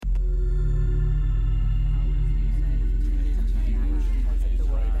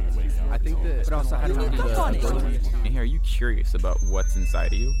but also how do we do the And here, are you curious about what's inside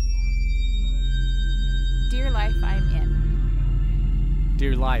of you? Dear life, I'm in.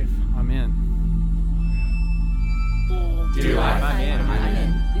 Dear life, I'm in. Dear life, I'm in. I'm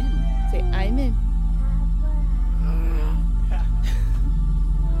in. Say, I'm in.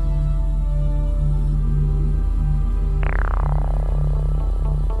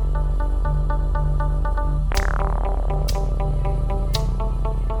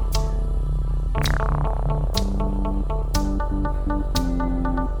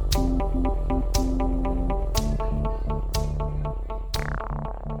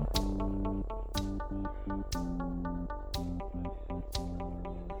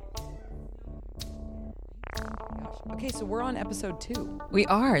 Okay, so we're on episode 2. We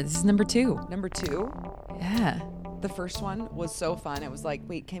are. This is number 2. Number 2. Yeah. The first one was so fun. It was like,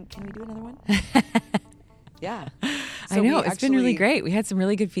 wait, can we do another one? Yeah. I know. It's been really great. We had some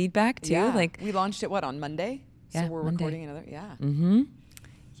really good feedback too. Yeah. Like we launched it on Monday? Yeah, So we're Monday. recording another. Yeah. Mm-hmm.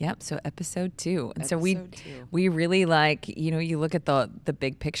 Yep. So episode 2. And so Episode 2. we really like, you look at the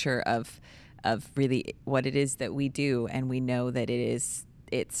big picture of really what it is that we do, and we know that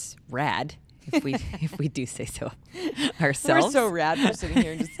it's rad. If we do say so ourselves. We're so rad for sitting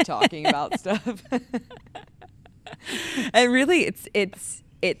here and just talking about stuff. And really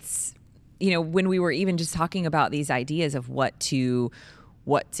it's when we were even just talking about these ideas of what to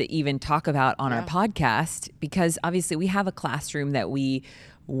even talk about on our podcast, because obviously we have a classroom that we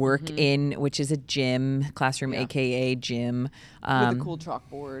work in, which is a gym classroom, aka gym, With a cool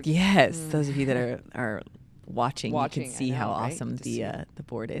chalkboard. Yes, those of you that are watching, you Watching, can see I know, how right? awesome Get to see the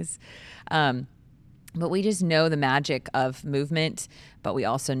board is. But we just know the magic of movement, but we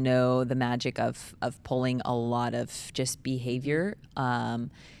also know the magic of pulling a lot of just behavior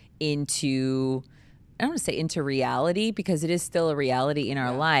into, I don't want to say into reality, because it is still a reality in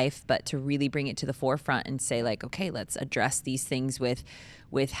our life, but to really bring it to the forefront and say like, okay, let's address these things with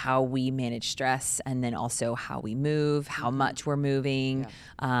how we manage stress, and then also how we move, how much we're moving.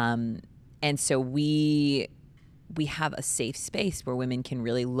 And so we have a safe space where women can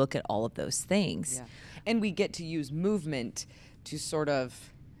really look at all of those things. Yeah. And we get to use movement to sort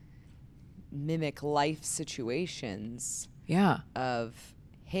of mimic life situations Yeah. of,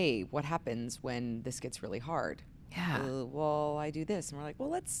 hey, what happens when this gets really hard? Yeah. Well, I do this. And we're like, well,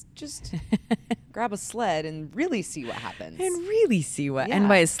 let's just grab a sled and really see what happens. And really see what, Yeah. and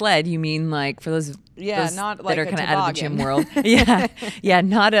by a sled, you mean like for those, not that like are a kind of out of the gym toboggan. world. Yeah.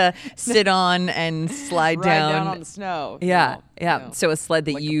 Not a sit on and slide Ride down. down on the snow. Yeah. No. So a sled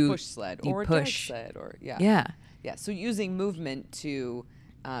that Like you a push sled you or push. a drag sled or Yeah. Yeah. So using movement to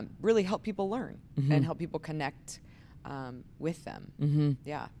really help people learn and help people connect with them. Mm-hmm.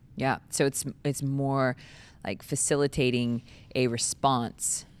 Yeah. Yeah. So it's more like facilitating a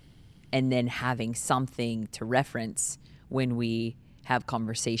response and then having something to reference when we have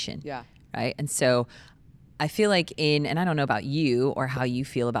conversation. Yeah. Right. And so I feel like and I don't know about you or how you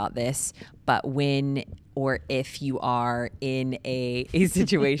feel about this, but when or if you are in a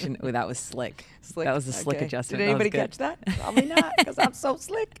situation, oh, that was slick. That was a slick Okay. adjustment. Did That was anybody good. catch that? Probably not, because I'm so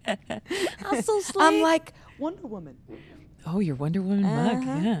slick. I'm so slick. I'm like Wonder Woman. Oh, your Wonder Woman mug.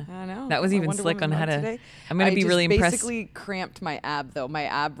 Yeah. I know. That was My even Wonder slick Woman on how mug to. today. I'm going to be really I impressed. basically cramped my ab, though. My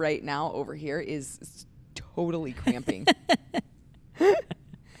ab right now over here is totally cramping. Whew,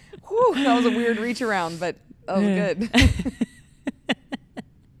 that was a weird reach around, but that was good.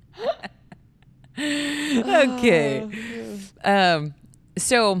 Okay.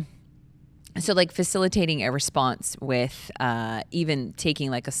 So like facilitating a response with even taking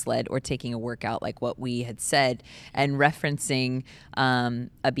like a sled or taking a workout, like what we had said, and referencing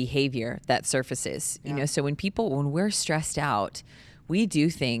a behavior that surfaces. You know, so when we're stressed out, we do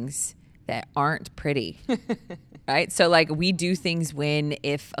things that aren't pretty. Right? So like we do things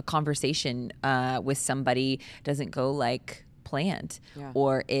if a conversation with somebody doesn't go like planned,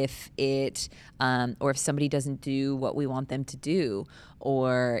 or if somebody doesn't do what we want them to do,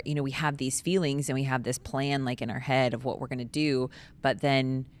 or we have these feelings and we have this plan like in our head of what we're going to do, but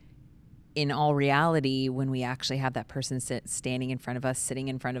then in all reality, when we actually have that person sitting in front of us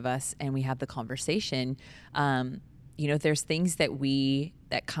and we have the conversation, there's things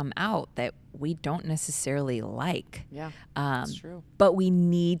that come out that we don't necessarily like. Yeah, that's true. But we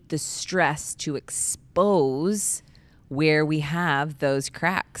need the stress to expose where we have those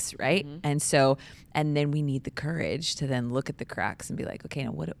cracks, right? Mm-hmm. And then we need the courage to then look at the cracks and be like, okay,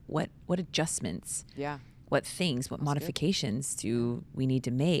 now what adjustments? Yeah. What things, what modifications do we need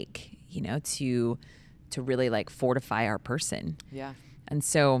to make, to really like fortify our person? Yeah. And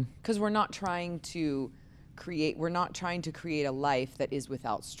so, because we're not trying to we're not trying to create a life that is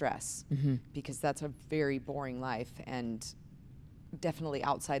without stress, because that's a very boring life and definitely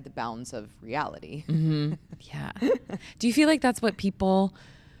outside the bounds of reality. Yeah. Do you feel like that's what people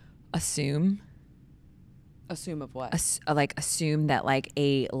assume? Assume of what? Assume that like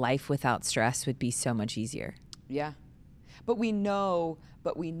a life without stress would be so much easier. Yeah. But we know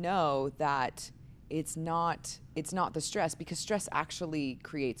that it's not the stress, because stress actually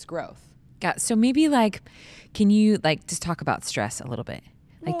creates growth. Yeah. So maybe like, can you like just talk about stress a little bit?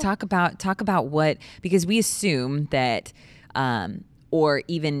 Like talk about what, because we assume that, or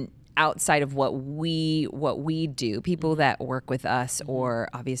even outside of what we do, people that work with us, or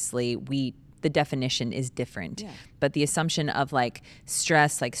obviously the definition is different, but the assumption of like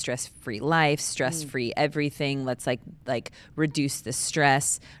stress, like stress-free life, stress-free everything, let's like reduce the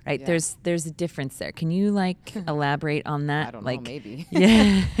stress, right? There's a difference there. Can you like elaborate on that? I don't know, maybe.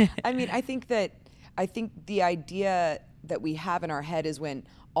 Yeah. I mean, I think the idea that we have in our head is when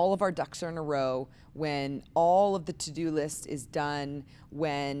all of our ducks are in a row, when all of the to-do list is done,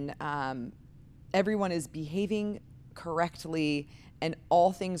 when everyone is behaving correctly and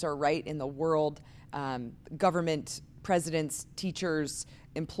all things are right in the world, government, presidents, teachers,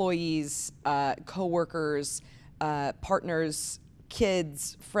 employees, coworkers, partners,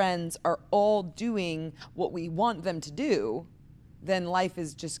 kids, friends are all doing what we want them to do, then life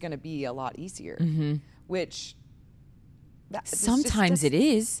is just going to be a lot easier, which sometimes it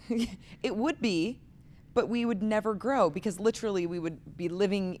is. It would be, but we would never grow, because literally we would be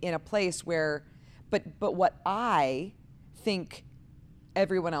living in a place where, but what I think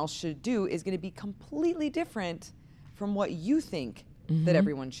everyone else should do is going to be completely different from what you think that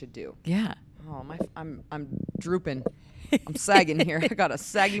everyone should do. Yeah. Oh, I'm drooping. I'm sagging here. I got a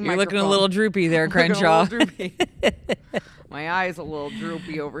sagging You're microphone. looking a little droopy there, Crenshaw. I'm looking a little droopy. My eye's a little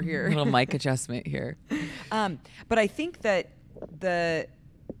droopy over here. Little mic adjustment here. But I think that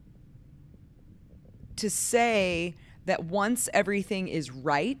to say that once everything is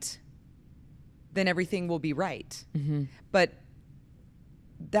right, then everything will be right. But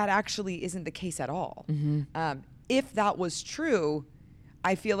that actually isn't the case at all. If that was true,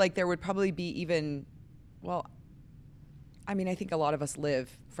 I feel like there would probably be even, well, I mean, I think a lot of us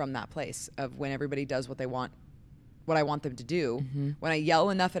live from that place of when everybody does what they want, what I want them to do. When I yell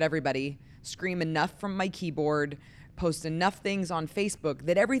enough at everybody, scream enough from my keyboard, post enough things on Facebook,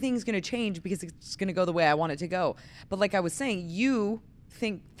 that everything's going to change because it's going to go the way I want it to go. But like I was saying, you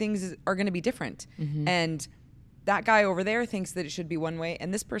think things are going to be different. And that guy over there thinks that it should be one way,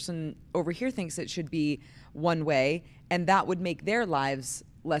 and this person over here thinks it should be one way, and that would make their lives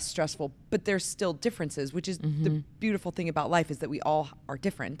less stressful. But there's still differences, which is the beautiful thing about life, is that we all are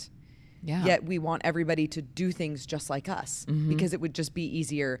different. Yeah. Yet we want everybody to do things just like us, because it would just be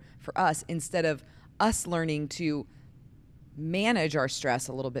easier for us, instead of us learning to manage our stress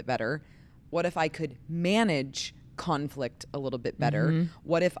a little bit better. What if I could manage conflict a little bit better?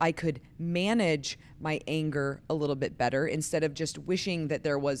 What if I could manage my anger a little bit better, instead of just wishing that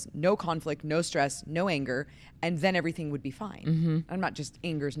there was no conflict, no stress, no anger, and then everything would be fine? I'm not just,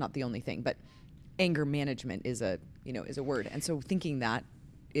 anger is not the only thing, but anger management is a word. And so thinking that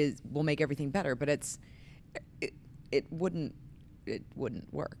will make everything better, but it wouldn't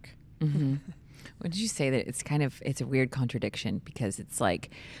work. Would you say that it's a weird contradiction, because it's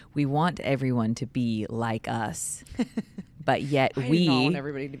like we want everyone to be like us, but yet I do not want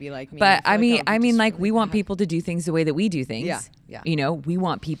everybody to be like me. But I feel mean, like we want people to do things the way that we do things. Yeah. You know, we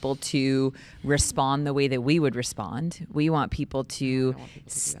want people to respond the way that we would respond. We want people to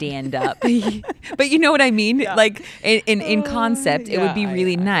stand up. But you know what I mean? Like in concept, it would be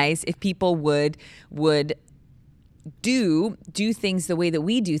really nice if people would do things the way that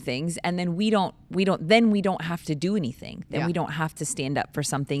we do things, and then we don't have to do anything. Then we don't have to stand up for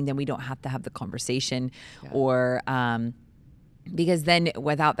something. Then we don't have to have the conversation, or because then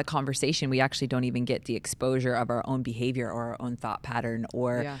without the conversation, we actually don't even get the exposure of our own behavior or our own thought pattern,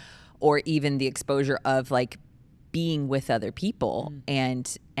 or even the exposure of like being with other people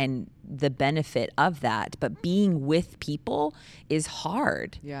and the benefit of that. But being with people is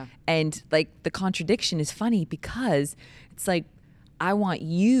hard. Yeah. And like the contradiction is funny, because it's like, I want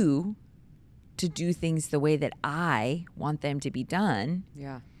you to do things the way that I want them to be done.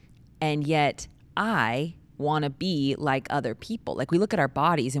 Yeah. And yet I want to be like other people. Like we look at our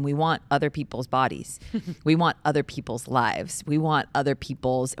bodies and we want other people's bodies. We want other people's lives. We want other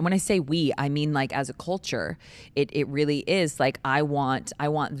people's, and when I say we, I mean like as a culture, it really is like I want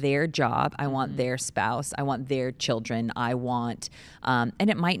their job, I want their spouse, I want their children, I want, and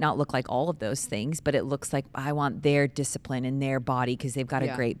it might not look like all of those things, but it looks like I want their discipline in their body because they've got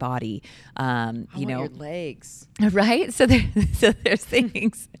a great body. I want your legs. Right? So there's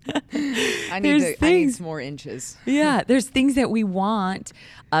things. I need some more inches. Yeah, there's things that we want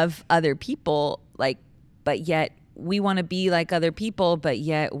of other people, like, but yet we want to be like other people, but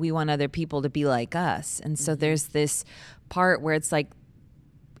yet we want other people to be like us. And so there's this part where it's like,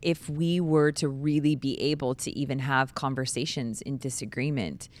 if we were to really be able to even have conversations in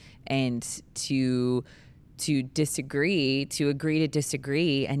disagreement and to disagree, to agree to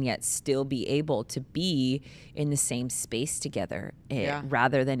disagree, and yet still be able to be in the same space together,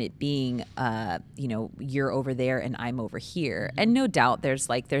 rather than it being, you're over there and I'm over here. And no doubt there's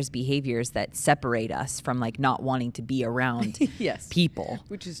behaviors that separate us from like not wanting to be around people.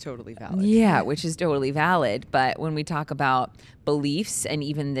 Which is totally valid. Yeah, which is totally valid. But when we talk about beliefs and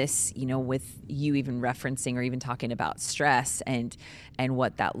even this, with you even referencing or even talking about stress and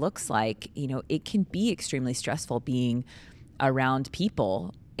what that looks like, it can be extremely stressful being around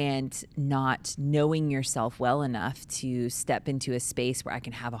people and not knowing yourself well enough to step into a space where I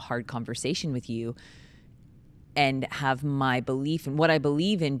can have a hard conversation with you and have my belief and what I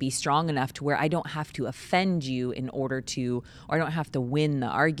believe in be strong enough to where I don't have to offend you in order to, or I don't have to win the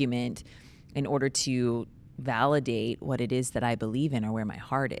argument in order to validate what it is that I believe in or where my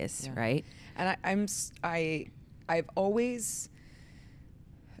heart is, right? And I've always,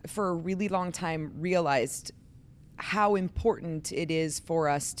 for a really long time, realized how important it is for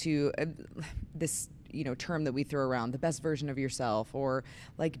us to this term that we throw around, the best version of yourself, or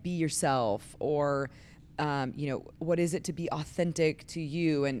like be yourself, or what is it to be authentic to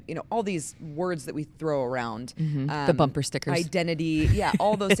you, and all these words that we throw around, the bumper stickers, identity,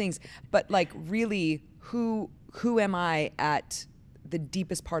 all those things. But like really, who am I at the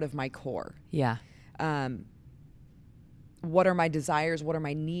deepest part of my core? What are my desires? What are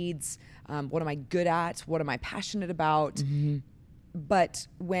my needs? What am I good at? What am I passionate about? But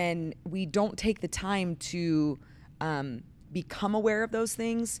when we don't take the time to become aware of those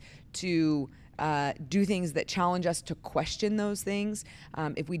things, to do things that challenge us to question those things,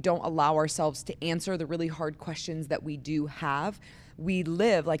 if we don't allow ourselves to answer the really hard questions that we do have, we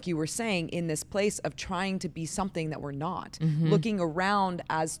live, like you were saying, in this place of trying to be something that we're not, looking around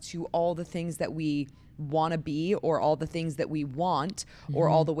as to all the things that we want to be, or all the things that we want, or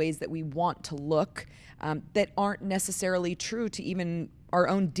all the ways that we want to look, that aren't necessarily true to even our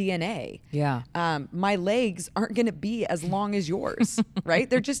own DNA. My legs aren't going to be as long as yours, right?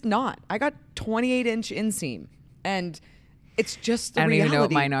 They're just not. I got 28-inch inseam, and it's just the reality. I don't even know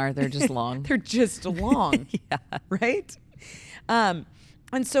what mine are. They're just long. They're just long, right? And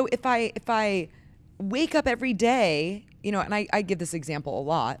so if I wake up every day, and I give this example a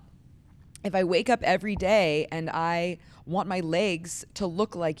lot. If I wake up every day and I want my legs to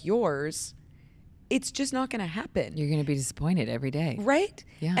look like yours, it's just not going to happen. You're going to be disappointed every day. Right?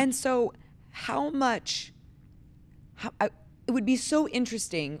 Yeah. And so it would be so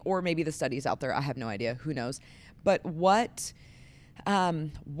interesting, or maybe the studies out there, I have no idea, who knows, but wanting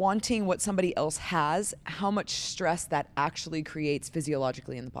what somebody else has, how much stress that actually creates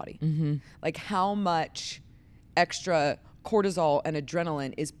physiologically in the body. Like how much extra cortisol and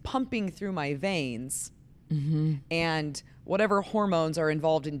adrenaline is pumping through my veins, and whatever hormones are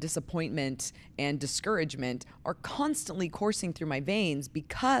involved in disappointment and discouragement are constantly coursing through my veins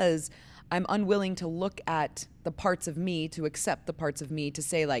because I'm unwilling to look at the parts of me, to accept the parts of me, to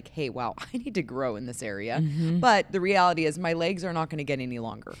say like, hey, wow, I need to grow in this area. But the reality is my legs are not going to get any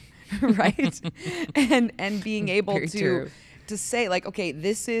longer, right? and being able to say like, okay,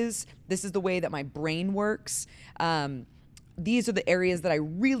 this is the way that my brain works. These are the areas that I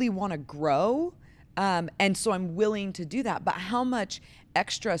really want to grow. And so I'm willing to do that. But how much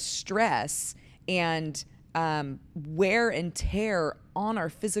extra stress and wear and tear on our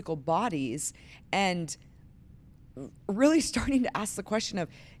physical bodies, and really starting to ask the question of,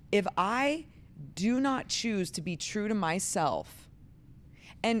 if I do not choose to be true to myself,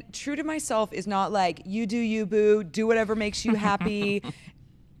 and true to myself is not like, you do you, boo, do whatever makes you happy,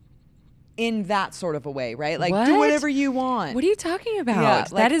 in that sort of a way, right? Like, do whatever you want. What are you talking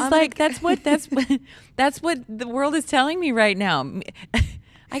about? Yeah, that is like that's what the world is telling me right now.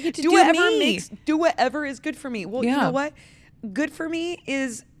 I get to do whatever is good for me. Well, you know what? Good for me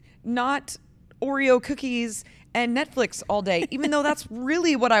is not Oreo cookies and Netflix all day, even though that's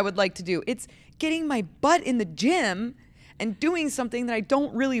really what I would like to do. It's getting my butt in the gym and doing something that I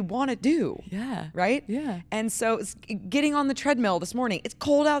don't really want to do. Yeah. Right? Yeah. And so it's getting on the treadmill this morning. It's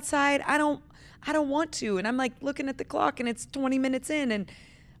cold outside. I don't want to. And I'm like looking at the clock and it's 20 minutes in and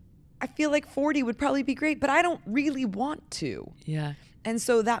I feel like 40 would probably be great, but I don't really want to. Yeah. And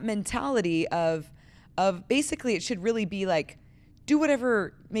so that mentality of basically it should really be like, do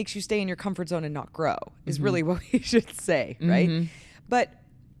whatever makes you stay in your comfort zone and not grow is really what we should say, right? But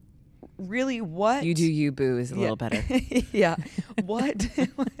really what You do you, boo, is a little better. yeah. What?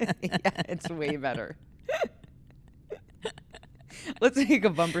 Yeah, it's way better. Let's make a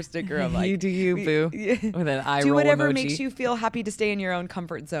bumper sticker of like You do you, boo, yeah. with an eye Do roll whatever emoji. makes you feel happy to stay in your own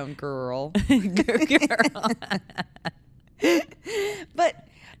comfort zone, girl.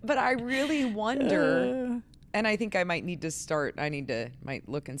 But I really wonder, and I think I might need to start. Might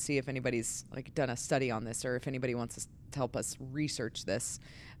look and see if anybody's like done a study on this, or if anybody wants to help us research this,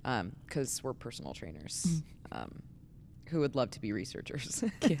 because we're personal trainers, who would love to be researchers.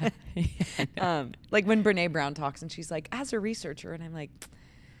 Yeah. Like when Brene Brown talks, and she's like, as a researcher, and I'm like,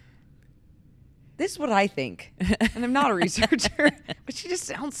 this is what I think, and I'm not a researcher, but she just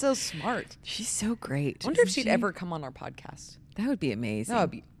sounds so smart. She's so great. I wonder if isn't she'd she? ever come on our podcast. That would be amazing. That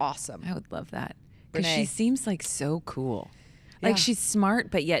would be awesome. I would love that. Because she Brene. seems like so cool. Yeah. Like she's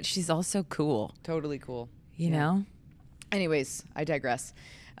smart, but yet she's also cool. Totally cool. You know? Anyways, I digress.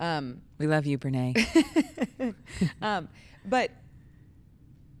 We love you, Brene. But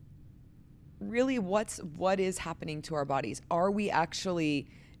really, what is happening to our bodies? Are we actually?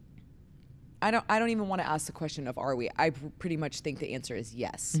 I don't even want to ask the question of are we. I pretty much think the answer is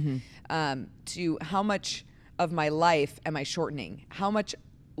yes. To how much of my life am I shortening? How much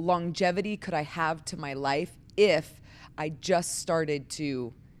longevity could I have to my life if I just started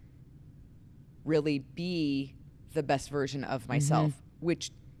to really be the best version of myself,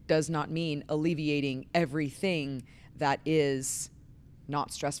 which does not mean alleviating everything that is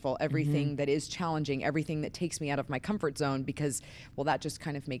not stressful, everything that is challenging, everything that takes me out of my comfort zone, because, well, that just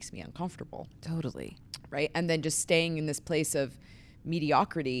kind of makes me uncomfortable. Totally. Right? And then just staying in this place of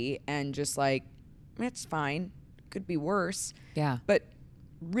mediocrity and just like, it's fine, could be worse. Yeah. But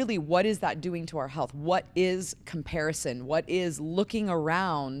really, what is that doing to our health? What is comparison? What is looking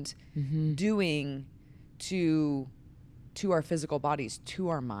around doing to our physical bodies, to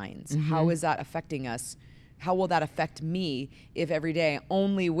our minds? How is that affecting us? How will that affect me if every day I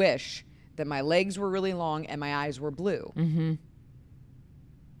only wish that my legs were really long and my eyes were blue?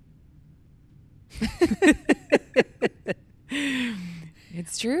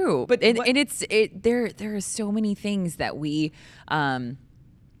 It's true. But and, what- and there are so many things that we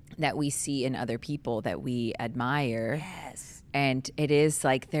see in other people that we admire. Yes. And it is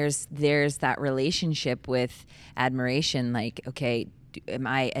like there's that relationship with admiration, like, okay, am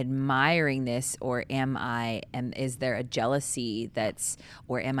I admiring this, or is there a jealousy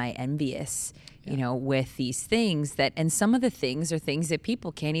or am I envious, you know, with these things and some of the things are things that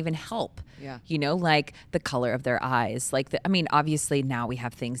people can't even help. Yeah. You know, like the color of their eyes. Obviously now we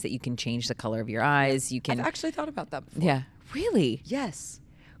have things that you can change the color of your eyes. You can. I've actually thought about that before. Yeah. Really? Yes.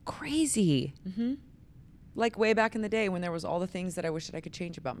 Crazy. Like way back in the day when there was all the things that I wish that I could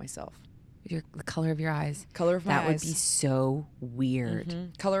change about myself. The color of your eyes. Color of my That would eyes. be so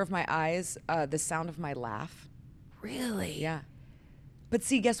weird. Color of my eyes, the sound of my laugh. Really? Yeah. But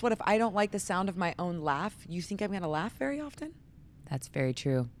see, guess what? If I don't like the sound of my own laugh, you think I'm going to laugh very often? That's very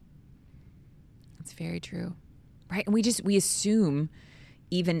true. That's very true. Right? And we assume,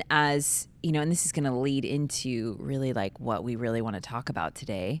 even as, you know, and this is going to lead into really like what we really want to talk about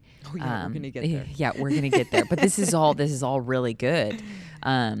today. Oh, yeah, we're gonna get there. Yeah, we're going to get there. But this is all really good.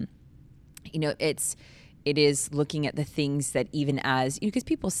 You know, it is looking at the things that even as, you know, because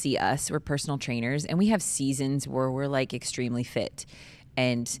people see us, we're personal trainers, and we have seasons where we're like extremely fit.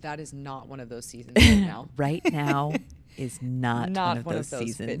 And That is not one of those seasons right now. right now is not one of those fit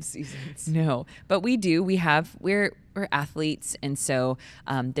seasons. seasons. No, but we're athletes, and so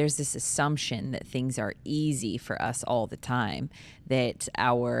there's this assumption that things are easy for us all the time.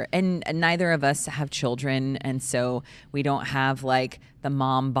 And neither of us have children, and so we don't have like the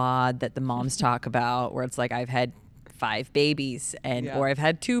mom bod that the moms talk about, where it's like I've had 5 babies or I've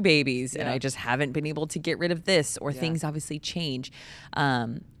had 2 babies and I just haven't been able to get rid of this, or things obviously change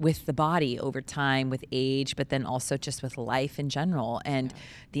with the body over time, with age, but then also just with life in general, and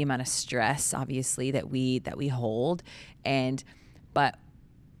the amount of stress obviously that we hold. But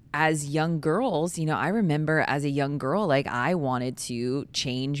as young girls, you know, I remember as a young girl, like I wanted to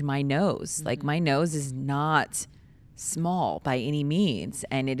change my nose. Like my nose is not small by any means,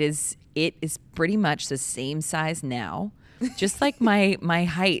 and it is pretty much the same size now. Just like my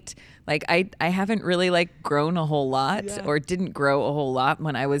height. Like I haven't really like grown a whole lot or didn't grow a whole lot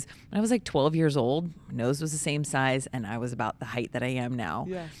when I was like 12 years old. My nose was the same size and I was about the height that I am now.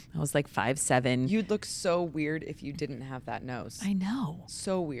 Yeah. I was like 5'7". You'd look so weird if you didn't have that nose. I know.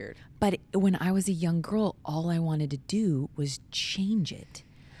 So weird. But when I was a young girl, all I wanted to do was change it.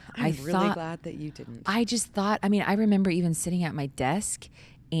 I'm really glad that you didn't. I just thought, I mean, I remember even sitting at my desk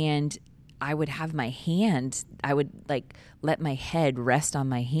and I would have my hand, I would like let my head rest on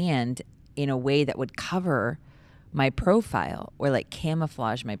my hand in a way that would cover my profile or like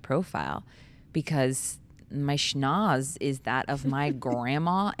camouflage my profile, because my schnoz is that of my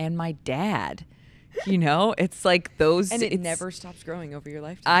grandma and my dad. You know, it's like those. And it it's, never stops growing over your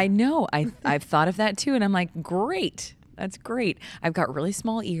lifetime. I know. I've thought of that too. And I'm like, great. That's great. I've got really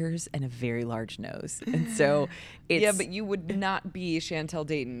small ears and a very large nose. And so it's. Yeah, but you would not be Chantel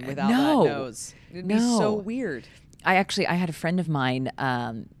Dayton without No. that nose. It'd be so weird. I had a friend of mine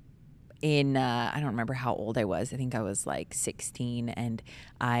I don't remember how old I was. I think I was like 16, and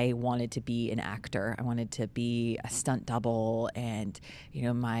I wanted to be an actor. I wanted to be a stunt double, and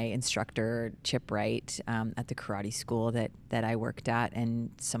my instructor Chip Wright at the karate school that I worked at, and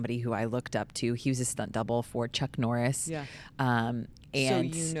somebody who I looked up to. He was a stunt double for Chuck Norris. Yeah. And so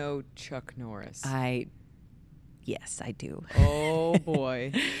you know Chuck Norris. Yes, I do. Oh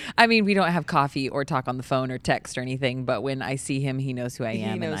boy. I mean, we don't have coffee or talk on the phone or text or anything, but when I see him, he knows who I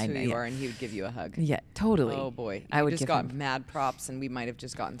am. He knows and who you are, and he would give you a hug. Yeah, totally. Oh boy. I would just give got him mad props, and we might have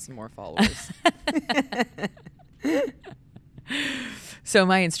just gotten some more followers. So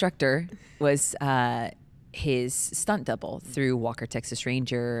my instructor was his stunt double through Walker, Texas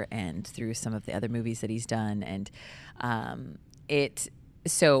Ranger, and through some of the other movies that he's done. And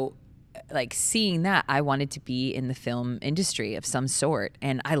like seeing that, I wanted to be in the film industry of some sort.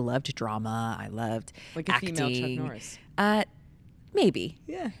 And I loved drama. I loved Like a acting. female Chuck Norris. Maybe.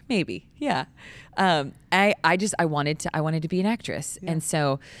 Yeah. Maybe. Yeah. I wanted to be an actress. Yeah. And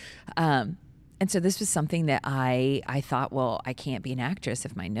so this was something that I thought, well, I can't be an actress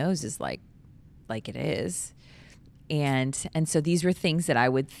if my nose is like it is. And so these were things that I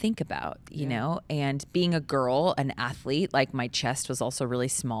would think about, you know, and being a girl, an athlete, like my chest was also really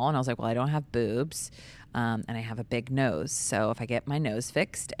small. And I was like, well, I don't have boobs and I have a big nose. So if I get my nose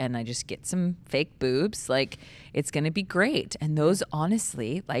fixed and I just get some fake boobs, like it's going to be great. And those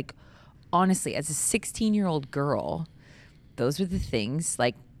honestly, as a 16-year-old girl, those were the things,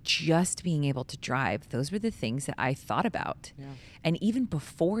 like just being able to drive, those were the things that I thought about. Yeah. And even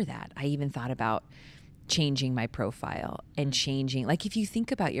before that, I even thought about changing my profile and changing, like if you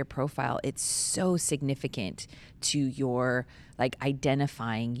think about your profile, it's so significant to your like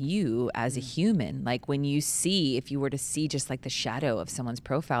identifying you as a human. Like when you see, if you were to see just like the shadow of someone's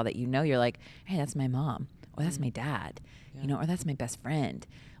profile that you're like, hey, that's my mom, or that's my dad, or that's my best friend,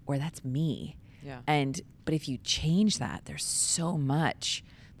 or that's me. Yeah. But if you change that, there's so much,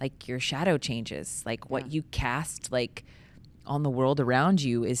 like your shadow changes, like what you cast like on the world around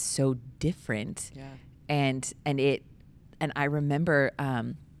you is so different. Yeah. And I remember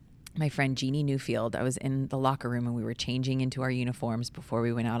my friend Jeannie Newfield, I was in the locker room and we were changing into our uniforms before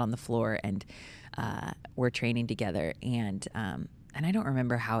we went out on the floor, and we're training together. And I don't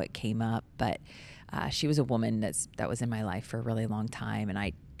remember how it came up, but she was a woman that was in my life for a really long time. And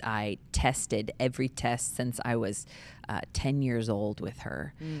I tested every test since I was 10 years old with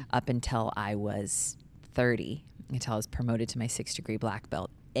her up until I was 30, until I was promoted to my 6th degree black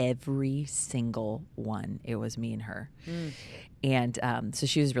belt. Every single one, it was me and her. And so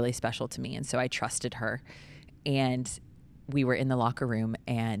she was really special to me, and so I trusted her. And we were in the locker room,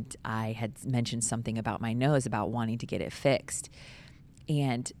 and I had mentioned something about my nose, about wanting to get it fixed.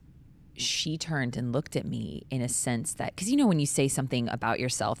 And she turned and looked at me in a sense that, because when you say something about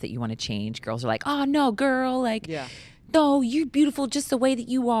yourself that you want to change, girls are like, oh no, girl, like no, you're beautiful just the way that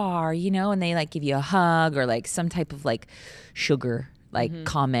you are, and they like give you a hug or like some type of like sugar like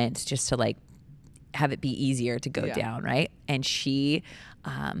comment just to like have it be easier to go down, right? And she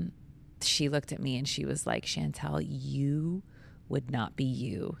looked at me and she was like, Chantel, you would not be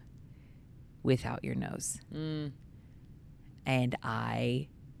you without your nose. And I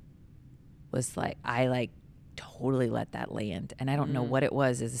was like, I totally let that land. And I don't know what it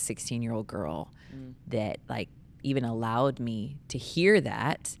was as a 16-year-old girl that like even allowed me to hear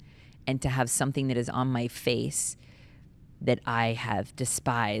that and to have something that is on my face that I have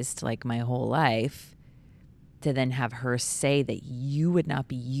despised like my whole life, to then have her say that you would not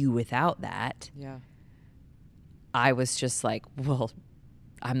be you without that. Yeah. I was just like, well,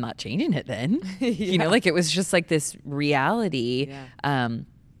 I'm not changing it then. You Yeah. know, like it was just like this reality, Yeah.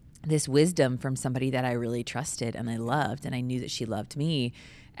 this wisdom from somebody that I really trusted and I loved, and I knew that she loved me.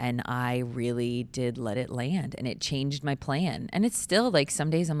 And I really did let it land, and it changed my plan. And it's still like some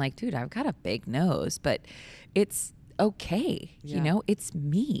days I'm like, dude, I've got a big nose, but it's okay. Yeah. You know, it's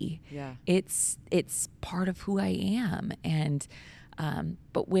me. Yeah. It's part of who I am. And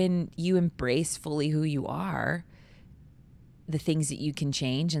but when you embrace fully who you are, the things that you can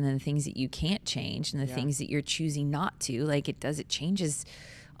change and then the things that you can't change and the Yeah. things that you're choosing not to, like it changes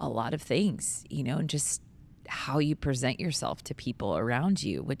a lot of things, you know, and just how you present yourself to people around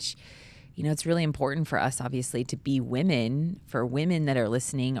you, which, you know, it's really important for us, obviously, to be women, for women that are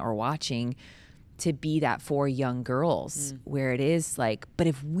listening or watching, to be that for young girls, where it is like, but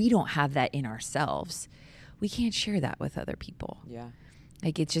if we don't have that in ourselves, we can't share that with other people. Yeah.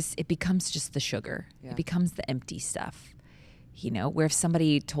 Like it becomes just the sugar. Yeah. It becomes the empty stuff. You know, where if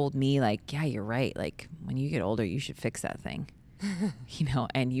somebody told me like, yeah, you're right. Like when you get older, you should fix that thing, you know,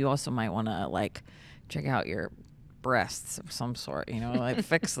 and you also might want to like check out your breasts of some sort, you know, like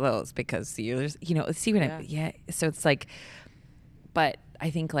fix those because you know, see what yeah. So it's like, but I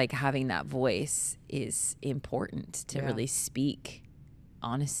think like having that voice is important to Yeah. really speak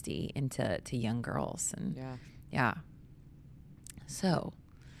honesty into young girls. And yeah. So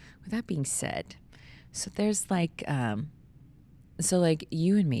with that being said, so there's like, so like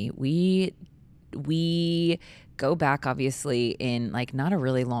you and me, we go back obviously in like not a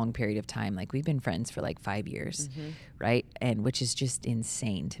really long period of time. Like we've been friends for like 5 years, right? And which is just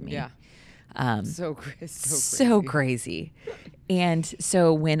insane to me. Yeah. So crazy. So crazy. And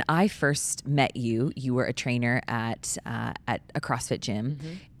so when I first met you, you were a trainer at a CrossFit gym,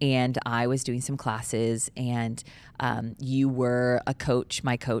 and I was doing some classes, and you were a coach,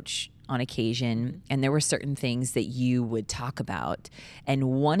 my coach on occasion, and there were certain things that you would talk about. And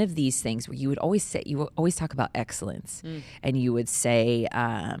one of these things where you would always talk about excellence, and you would say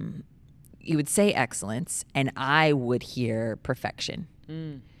excellence, and I would hear perfection.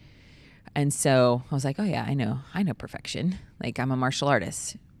 And so I was like, oh yeah, I know perfection. Like I'm a martial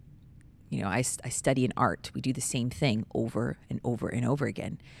artist. You know, I study an art. We do the same thing over and over and over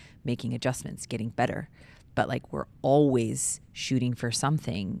again, making adjustments, getting better. But like we're always shooting for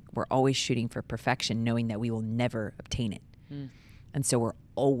something. We're always shooting for perfection, knowing that we will never obtain it. And so we're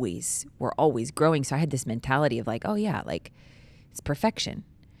always growing. So I had this mentality of like, oh yeah, like it's perfection.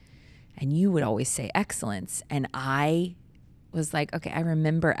 And you would always say excellence. And I was like, okay, I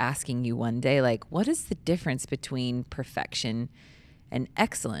remember asking you one day, like, what is the difference between perfection and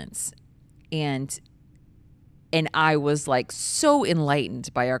excellence? And I was like so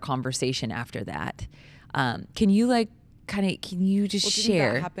enlightened by our conversation after that. Can you just share?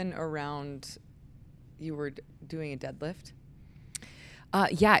 Didn't that happen around you were doing a deadlift?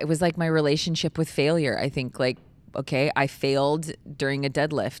 Yeah, it was like my relationship with failure. I think like, okay, I failed during a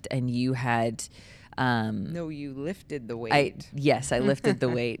deadlift and you had... No, you lifted the weight. Yes, I lifted the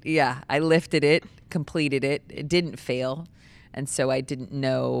weight. Yeah, I lifted it, completed it. It didn't fail. And so I didn't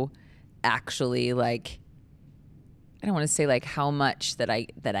know actually like, I don't want to say like how much that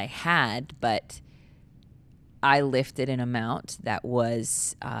I had, but I lifted an amount that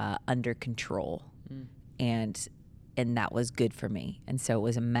was under control, and that was good for me. And so it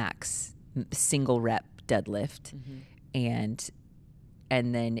was a max single rep deadlift, and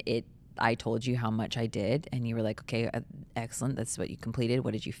then I told you how much I did, and you were like, okay, excellent. That's what you completed.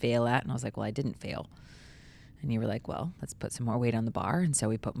 What did you fail at? And I was like, well, I didn't fail. And you were like, well, let's put some more weight on the bar. And so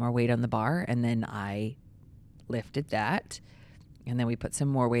we put more weight on the bar, and then I lifted that, and then we put some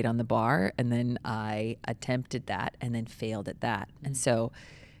more weight on the bar, and then I attempted that and then failed at that. And so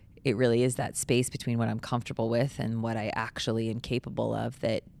it really is that space between what I'm comfortable with and what I actually am capable of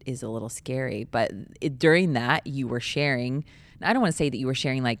that is a little scary. But during that, you were sharing. I don't want to say that you were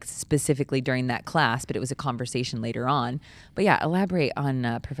sharing like specifically during that class, but it was a conversation later on. But yeah, elaborate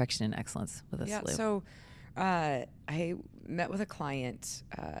on perfection and excellence with us, Yeah. Lou. So I met with a client.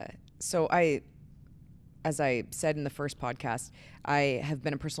 As I said in the first podcast, I have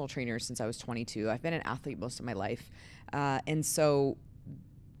been a personal trainer since I was 22. I've been an athlete most of my life. And so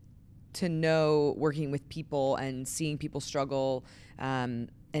to know working with people and seeing people struggle,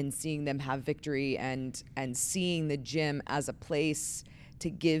 and seeing them have victory, and seeing the gym as a place to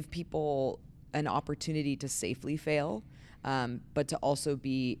give people an opportunity to safely fail, but to also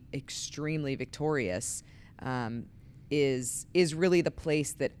be extremely victorious, is really the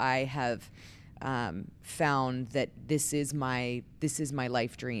place that I have found that this is my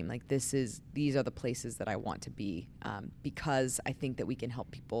life dream. Like these are the places that I want to be, because I think that we can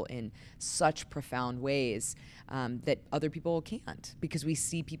help people in such profound ways that other people can't, because we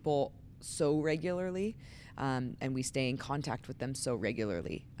see people so regularly, and we stay in contact with them so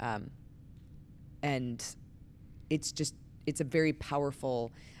regularly, and it's a very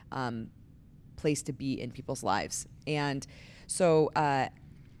powerful place to be in people's lives. And so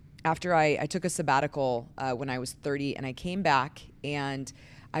after I took a sabbatical when I was 30, and I came back, and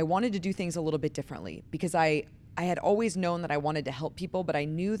I wanted to do things a little bit differently, because I had always known that I wanted to help people, but I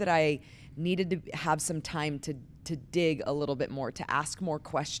knew that I needed to have some time to dig a little bit more, to ask more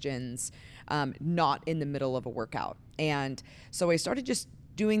questions, not in the middle of a workout. And so I started just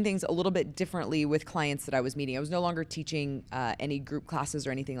doing things a little bit differently with clients that I was meeting. I was no longer teaching any group classes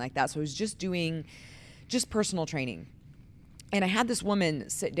or anything like that. So I was just doing personal training. And I had this woman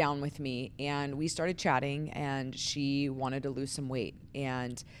sit down with me, and we started chatting, and she wanted to lose some weight.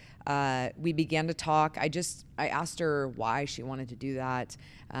 And we began to talk. I asked her why she wanted to do that.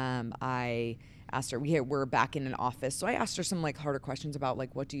 I asked her, we're back in an office. So I asked her some like harder questions about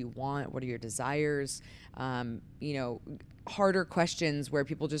like, what do you want? What are your desires? Harder questions where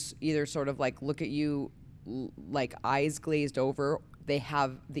people just either sort of like look at you like eyes glazed over. They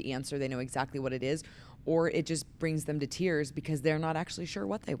have the answer. They know exactly what it is. Or it just brings them to tears because they're not actually sure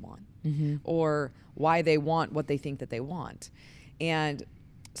what they want, or why they want what they think that they want. And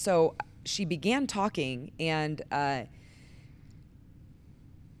so she began talking, and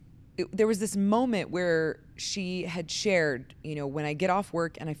there was this moment where she had shared, when I get off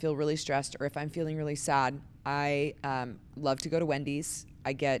work and I feel really stressed, or if I'm feeling really sad, I love to go to Wendy's.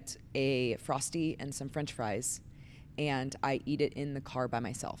 I get a Frosty and some French fries, and I eat it in the car by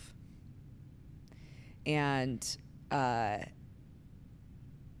myself. And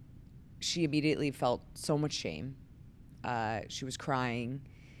she immediately felt so much shame. She was crying.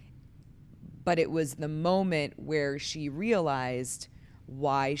 But it was the moment where she realized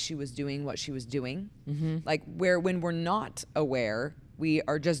why she was doing what she was doing. Like when we're not aware, we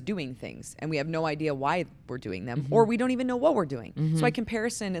are just doing things, and we have no idea why we're doing them, or we don't even know what we're doing. So by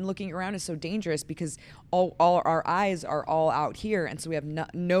comparison and looking around is so dangerous, because all our eyes are all out here, and so we have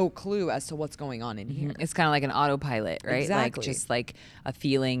no clue as to what's going on in here. It's kind of like an autopilot, right? Exactly. Like just like a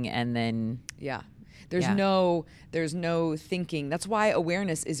feeling, and then there's no thinking. That's why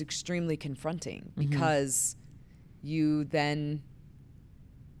awareness is extremely confronting, because you don't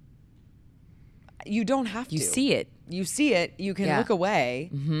have to. You see it. You can look away.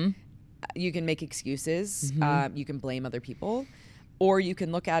 You can make excuses. You can blame other people, or you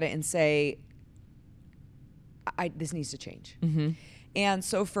can look at it and say, this needs to change. And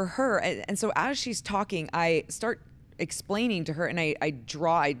so for her, and so as she's talking, I start explaining to her, and I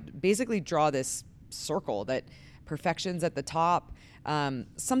basically draw this circle that perfection's at the top.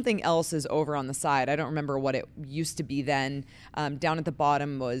 Something else is over on the side. I don't remember what it used to be then. Down at the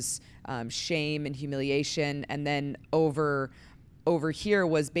bottom was shame and humiliation, and then over here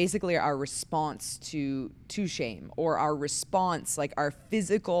was basically our response to shame, or our response, like our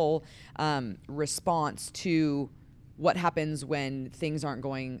physical response to what happens when things aren't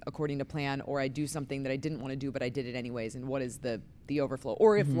going according to plan, or I do something that I didn't want to do but I did it anyways, and what is the overflow,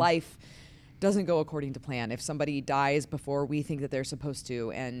 or if life doesn't go according to plan, if somebody dies before we think that they're supposed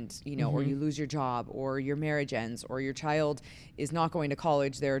to, and or you lose your job, or your marriage ends, or your child is not going to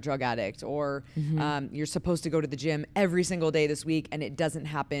college, they're a drug addict, or you're supposed to go to the gym every single day this week and it doesn't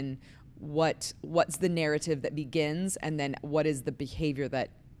happen. What's the narrative that begins, and then what is the behavior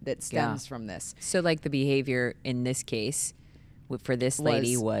that stems from this? So like the behavior in this case for this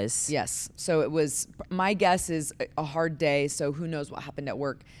lady was yes. So it was, my guess is a hard day. So who knows what happened at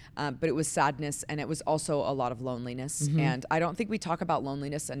work, but it was sadness, and it was also a lot of loneliness. And I don't think we talk about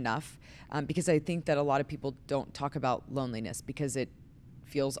loneliness enough, because I think that a lot of people don't talk about loneliness because it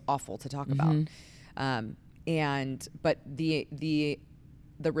feels awful to talk about. But the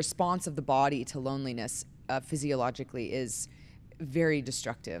response of the body to loneliness physiologically is very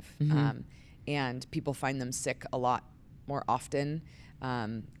destructive, and people find them sick a lot more often.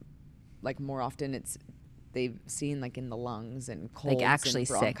 More often they've seen like in the lungs and colds, like actually and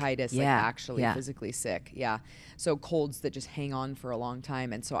bronchitis, sick. like actually physically sick. So colds that just hang on for a long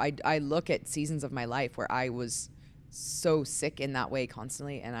time. And so I look at seasons of my life where I was so sick in that way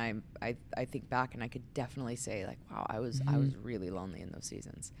constantly, and I think back, and I could definitely say like, wow, I was really lonely in those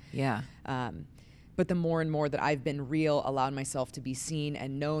seasons. But the more and more that I've been real, allowed myself to be seen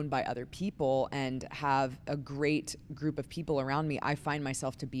and known by other people and have a great group of people around me, I find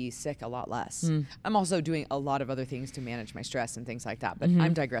myself to be sick a lot less. I'm also doing a lot of other things to manage my stress and things like that. But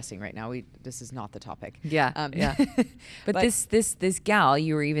I'm digressing right now. This is not the topic. Yeah. Yeah. But this gal,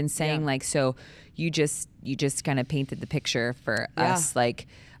 you were even saying like, so you just kind of painted the picture for us, like,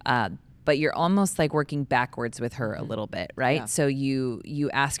 but you're almost like working backwards with her a little bit, right? Yeah. So you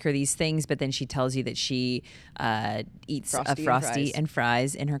ask her these things, but then she tells you that she eats a Frosty and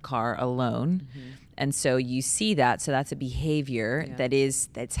fries in her car alone. And so you see that. So that's a behavior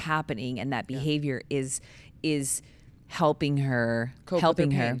that's happening, and that behavior is helping her, Cope with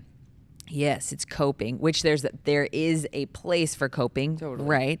helping her her. pain. Yes, it's coping, which there is a place for coping,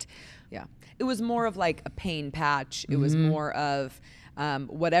 right? Yeah. It was more of like a pain patch. It was more of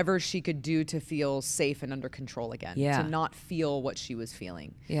whatever she could do to feel safe and under control again, Yeah. to not feel what she was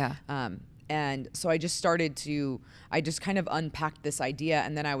feeling. Yeah. And so I just kind of unpacked this idea,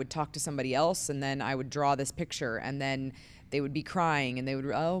 and then I would talk to somebody else, and then I would draw this picture, and then they would be crying, and they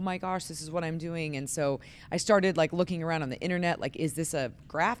would, oh my gosh, this is what I'm doing. And so I started like looking around on the internet, like, is this a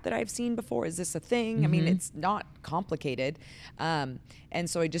graph that I've seen before? Is this a thing? I mean, it's not complicated. And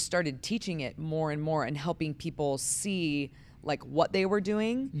so I just started teaching it more and more and helping people see like what they were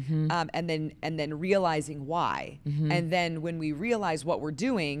doing, and then realizing why. And then when we realize what we're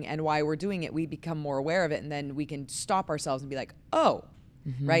doing and why we're doing it, we become more aware of it, and then we can stop ourselves and be like, oh,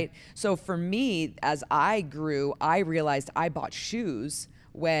 right? So for me, as I grew, I realized I bought shoes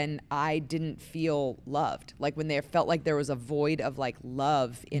when I didn't feel loved. Like when there felt like there was a void of like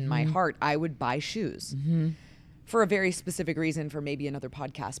love in my heart, I would buy shoes. For a very specific reason, for maybe another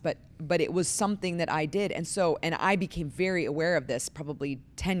podcast, but it was something that I did. And I became very aware of this probably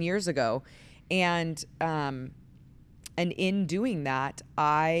 10 years ago. And in doing that,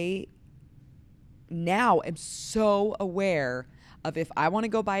 I now am so aware of, if I want to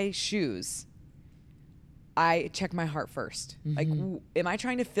go buy shoes, I check my heart first. Like, am I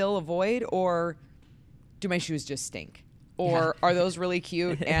trying to fill a void, or do my shoes just stink? Or are those really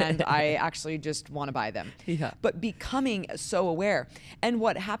cute and I actually just want to buy them? Yeah. But becoming so aware. And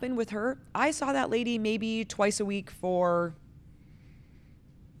what happened with her, I saw that lady maybe twice a week for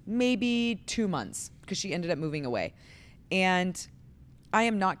maybe 2 months, because she ended up moving away. And I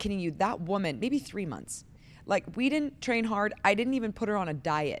am not kidding you, that woman, maybe 3 months. Like, we didn't train hard. I didn't even put her on a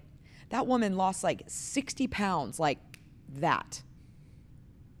diet. That woman lost like 60 pounds, like that.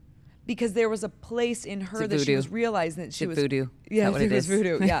 Because there was a place in her that she was realizing that she was voodoo. Yeah, Is that what it was is?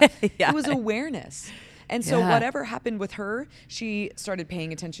 voodoo. Yeah. Yeah. It was awareness. And so Yeah. whatever happened with her, she started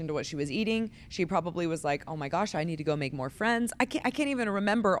paying attention to what she was eating. She probably was like, oh my gosh, I need to go make more friends. I can't even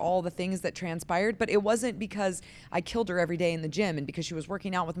remember all the things that transpired, but it wasn't because I killed her every day in the gym and because she was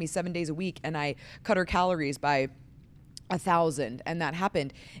working out with me 7 days a week and I cut her calories by 1,000, and that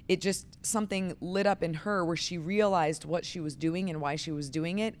happened. It just, something lit up in her where she realized what she was doing and why she was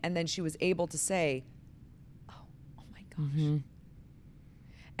doing it, and then she was able to say, oh my gosh.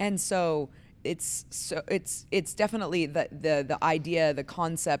 And so it's definitely the idea, the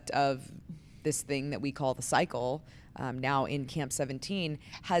concept of this thing that we call the cycle, now in Camp 17,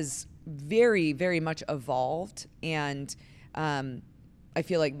 has very, very much evolved, and I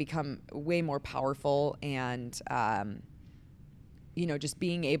feel like become way more powerful. And just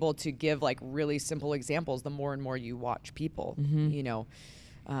being able to give like really simple examples, the more and more you watch people,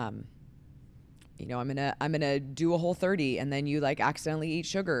 I'm gonna do a Whole30, and then you like accidentally eat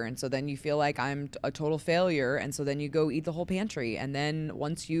sugar, and so then you feel like I'm a total failure, and so then you go eat the whole pantry, and then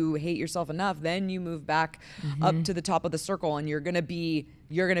once you hate yourself enough, then you move back up to the top of the circle, and you're gonna be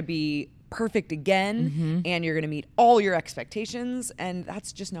perfect again, and you're gonna meet all your expectations, and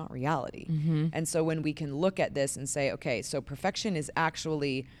that's just not reality. And so when we can look at this and say, okay, so perfection is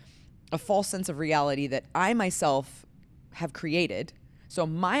actually a false sense of reality that I myself have created. So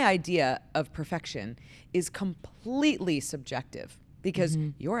my idea of perfection is completely subjective, because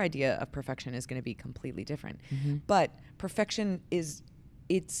your idea of perfection is going to be completely different. But perfection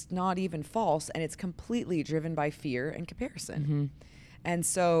it's not even false, and it's completely driven by fear and comparison. And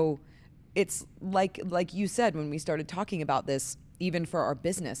so it's like you said when we started talking about this, even for our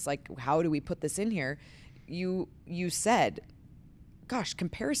business, like, how do we put this in here? You said, gosh,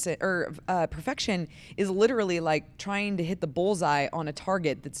 comparison or perfection is literally like trying to hit the bullseye on a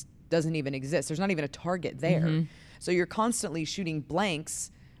target that doesn't even exist. There's not even a target there. So you're constantly shooting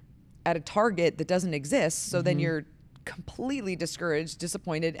blanks at a target that doesn't exist. So then you're completely discouraged,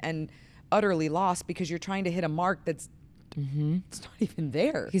 disappointed, and utterly lost because you're trying to hit a mark that's it's not even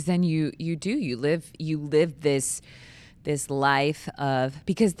there. Because then you live this life of,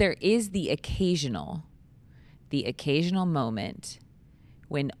 because there is the occasional moment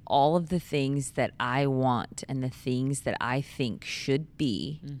when all of the things that I want and the things that I think should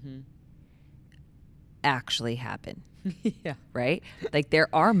be actually happen. Yeah. Right? Like there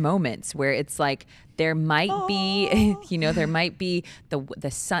are moments where it's like there might be, there might be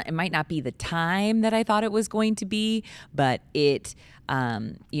the sun. It might not be the time that I thought it was going to be, but it,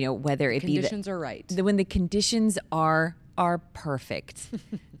 whether it Conditions are right. when the conditions are perfect.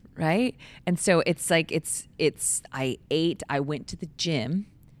 Right? And so it's like I ate, I went to the gym,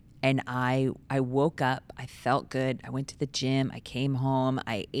 and I woke up, I felt good. I went to the gym, I came home,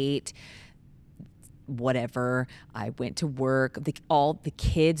 I ate whatever. I went to work. All the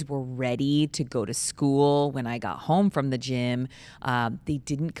kids were ready to go to school when I got home from the gym. They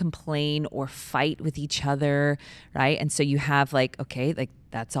didn't complain or fight with each other, right? And so you have okay,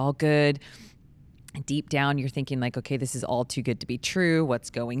 that's all good. Deep down, you're thinking okay, this is all too good to be true. What's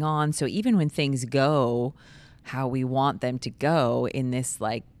going on? So even when things go how we want them to go in this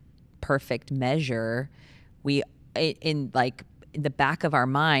perfect measure, we in the back of our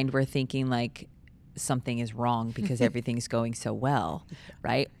mind, we're thinking something is wrong because everything's going so well,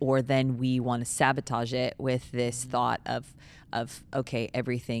 right? Or then we want to sabotage it with this thought of okay,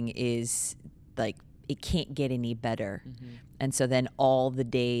 everything is it can't get any better. And so then all the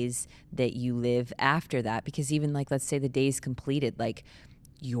days that you live after that, because even let's say the day's completed,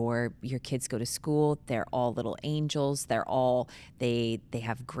 your kids go to school, they're all little angels, they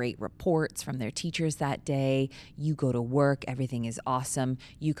have great reports from their teachers that day. You go to work, everything is awesome.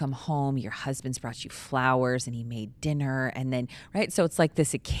 You come home, your husband's brought you flowers and he made dinner, and then right, so it's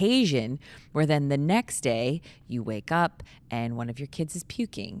this occasion where then the next day you wake up and one of your kids is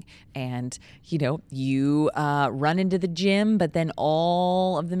puking, and you run into the gym, but then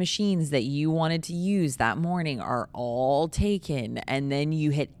all of the machines that you wanted to use that morning are all taken, and then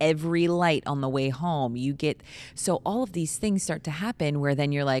you hit every light on the way home. So all of these things start to happen where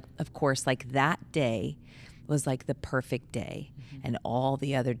then you're of course, that day was the perfect day, and all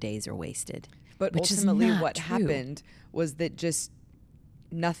the other days are wasted. But which ultimately is not what true. happened was that just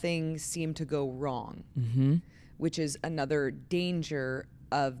nothing seemed to go wrong, which is another danger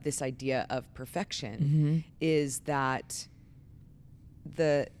of this idea of perfection, is that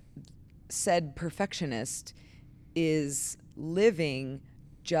the said perfectionist is living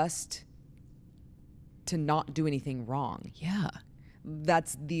just to not do anything wrong. Yeah.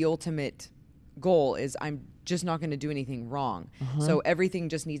 That's the ultimate goal, is I'm just not going to do anything wrong. So everything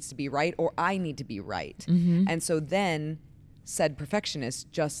just needs to be right, or I need to be right. And so then said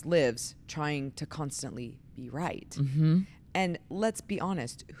perfectionist just lives trying to constantly be right. And let's be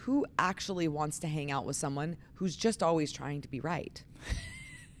honest, who actually wants to hang out with someone who's just always trying to be right?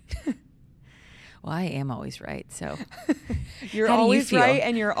 Well, I am always right, so You're How do you always feel? right,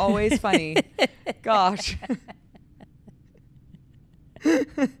 and you're always funny. Gosh.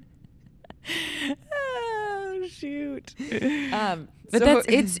 oh shoot. So- But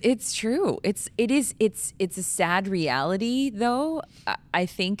it's true. It's a sad reality, though. I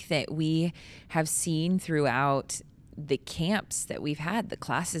think that we have seen throughout the camps that we've had, the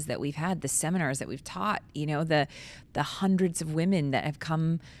classes that we've had, the seminars that we've taught, the hundreds of women that have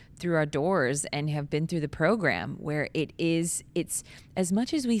come through our doors and have been through the program, where it's as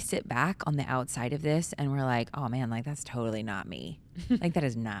much as we sit back on the outside of this and we're like, oh man, that's totally not me. That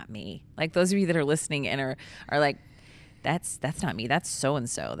is not me. Those of you that are listening and are like, that's not me. That's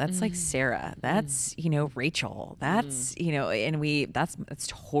so-and-so. That's Sarah. That's, Rachel. That's, and that's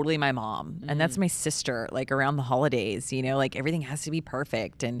totally my mom. And that's my sister, around the holidays, everything has to be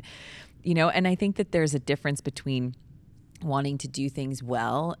perfect. And, and I think that there's a difference between wanting to do things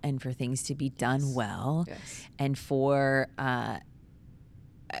well and for things to be done well. Yes. And for,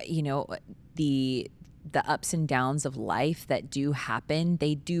 the ups and downs of life that do happen,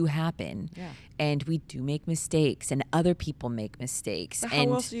 they do happen. Yeah. And we do make mistakes, and other people make mistakes. But how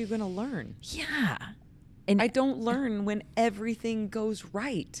and else are you going to learn? yeah. And I don't learn when everything goes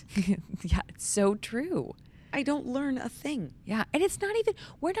right. yeah, it's so true. I don't learn a thing. Yeah. And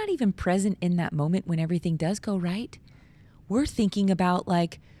we're not even present in that moment when everything does go right. We're thinking about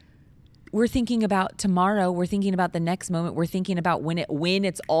tomorrow. We're thinking about the next moment. We're thinking about when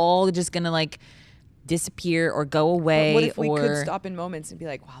it's all just going to disappear or go away. But what if we could stop in moments and be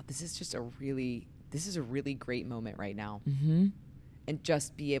like, wow, this is a really great moment right now. And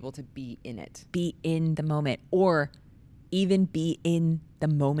just be able to be in it. Be in the moment, or even be in the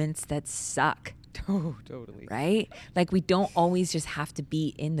moments that suck. Oh, totally. Right? We don't always just have to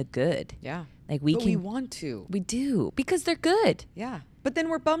be in the good. Yeah. We but we want to. We do, because they're good. Yeah. But then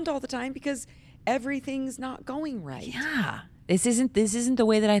we're bummed all the time because everything's not going right. Yeah. This isn't the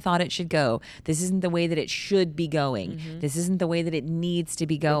way that I thought it should go. This isn't the way that it should be going. This isn't the way that it needs to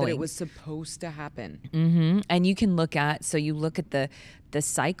be Or going. that it was supposed to happen. And you can look at the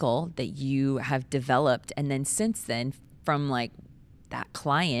cycle that you have developed, and then since then, from like that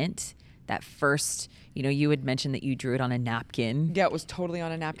client, that first, you had mentioned that you drew it on a napkin. Yeah, it was totally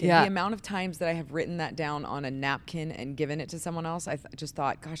on a napkin. Yeah. The amount of times that I have written that down on a napkin and given it to someone else, I just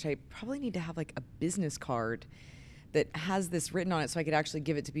thought, gosh, I probably need to have like a business card that has this written on it so I could actually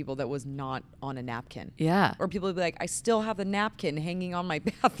give it to people that was not on a napkin. Yeah. Or people would be like, I still have the napkin hanging on my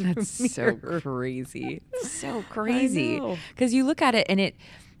bathroom That's mirror. so crazy. So crazy. know. Because you look at it and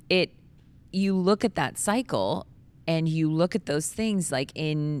you look at that cycle and you look at those things like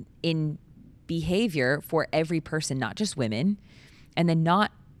in behavior for every person, not just women, and then not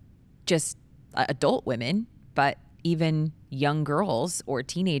just adult women, but even young girls or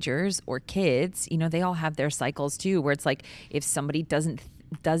teenagers or kids, they all have their cycles too, where it's like if somebody doesn't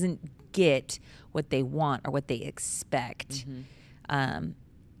get what they want or what they expect, and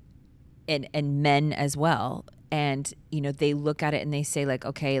men as well, and they look at it and they say like,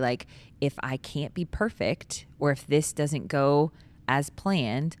 okay, like if I can't be perfect, or if this doesn't go as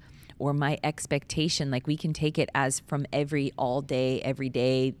planned, or my expectation, like we can take it as from all day, every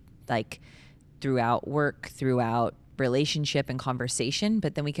day, like throughout work, throughout relationship and conversation.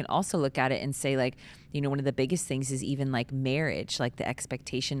 But then we can also look at it and say like, one of the biggest things is even like marriage, like the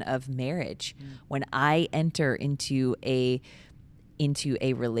expectation of marriage. When I enter into a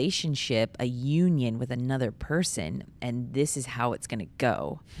relationship, a union with another person, and this is how it's going to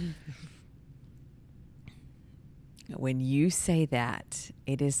go. When you say that,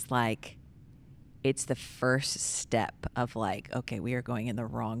 it is like, it's the first step of like, okay, we are going in the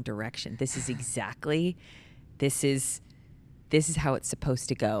wrong direction. This is how it's supposed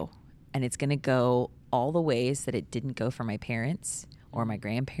to go. And it's going to go all the ways that it didn't go for my parents or my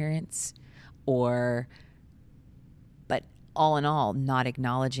grandparents, but all in all, not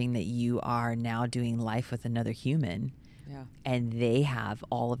acknowledging that you are now doing life with another human. Yeah. And they have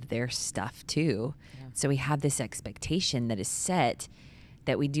all of their stuff too. Yeah. So we have this expectation that is set,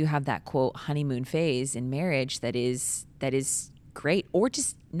 that we do have that quote honeymoon phase in marriage that is great, or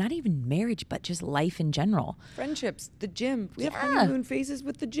just not even marriage, but just life in general. Friendships, the gym. We have Yeah. honeymoon phases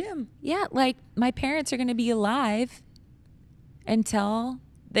with the gym. Yeah, like my parents are going to be alive until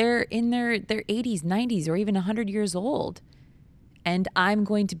they're in their 80s, 90s, or even 100 years old. And I'm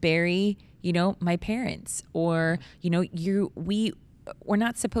going to bury, my parents, or, we're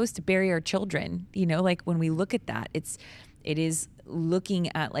not supposed to bury our children, like when we look at that, it is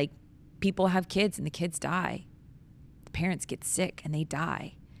looking at like people have kids and the kids die. The parents get sick and they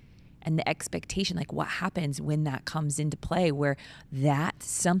die. And the expectation, like what happens when that comes into play, where that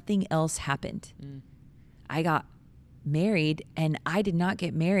something else happened. I got married and I did not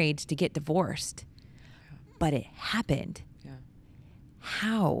get married to get divorced, but it happened. Yeah.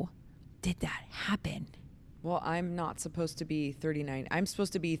 How did that happen? Well, I'm not supposed to be 39. I'm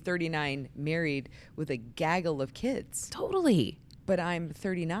supposed to be 39 married with a gaggle of kids. Totally. But I'm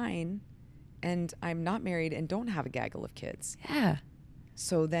 39 and I'm not married and don't have a gaggle of kids. Yeah.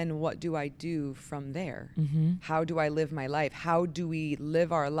 So then what do I do from there? Mm-hmm. How do I live my life? How do we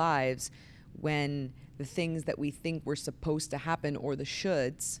live our lives when the things that we think were supposed to happen, or the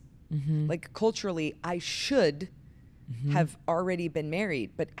shoulds, like culturally, I should have already been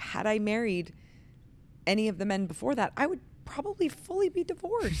married. But had I married any of the men before that, I would probably fully be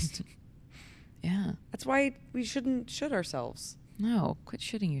divorced. Yeah. That's why we shouldn't should ourselves. No, quit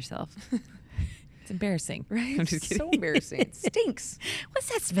shooting yourself. It's embarrassing. Right? I'm just It's kidding. so embarrassing. It stinks. What's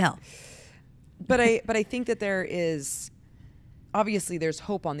that smell? But I think that there is, obviously there's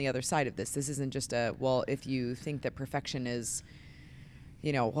hope on the other side of this. This isn't just if you think that perfection is,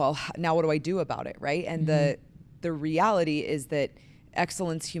 well, now what do I do about it, right? And the reality is that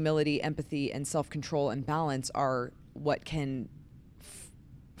excellence, humility, empathy, and self-control and balance are what can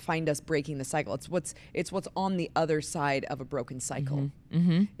find us breaking the cycle. It's what's on the other side of a broken cycle.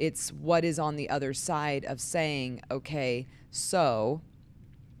 It's what is on the other side of saying, okay, so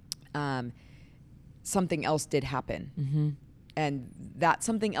something else did happen. And that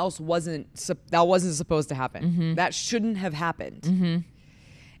something else wasn't supposed to happen. That shouldn't have happened.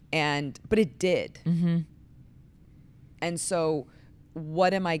 But it did. And so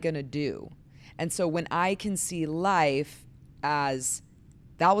what am I going to do? And so when I can see life as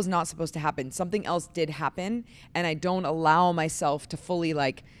that was not supposed to happen, something else did happen, and I don't allow myself to fully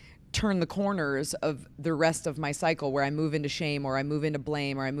like turn the corners of the rest of my cycle where I move into shame, or I move into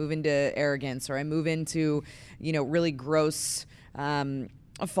blame, or I move into arrogance, or I move into, really gross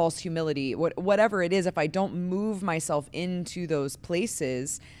a false humility, whatever it is, if I don't move myself into those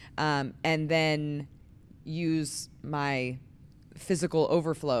places, and then use my physical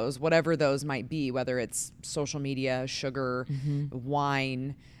overflows, whatever those might be, whether it's social media, sugar,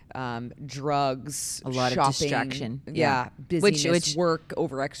 wine, drugs, A lot shopping, of distraction. yeah, busyness, Which work,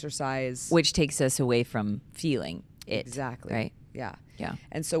 overexercise, which takes us away from feeling it. exactly, Right. Yeah. Yeah.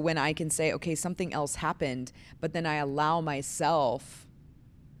 And so when I can say, okay, something else happened, but then I allow myself,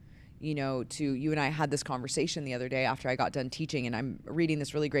 you know, you and I had this conversation the other day after I got done teaching, and I'm reading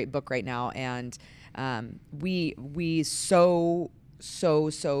this really great book right now. And we so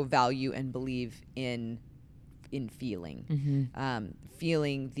value and believe in feeling,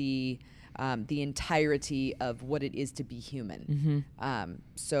 feeling the entirety of what it is to be human.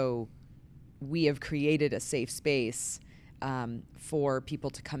 So we have created a safe space for people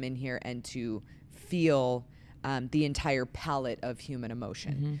to come in here and to feel the entire palette of human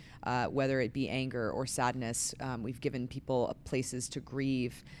emotion, whether it be anger or sadness. We've given people places to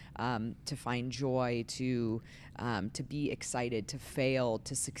grieve, to find joy, to be excited, to fail,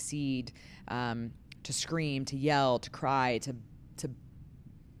 to succeed, to scream, to yell, to cry, to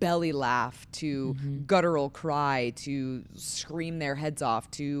belly laugh, to guttural cry, to scream their heads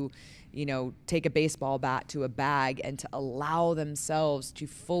off, to take a baseball bat to a bag, and to allow themselves to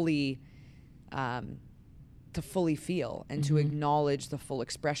fully feel and to acknowledge the full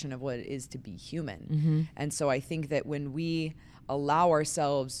expression of what it is to be human. And so I think that when we allow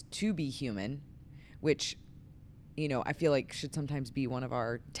ourselves to be human, which I feel like should sometimes be one of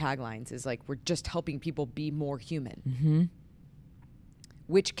our taglines, is like, we're just helping people be more human,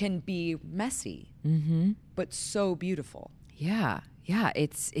 which can be messy, but so beautiful. Yeah. Yeah.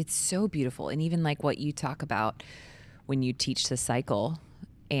 It's so beautiful. And even like what you talk about when you teach the cycle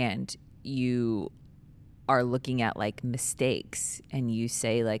and you are looking at like mistakes, and you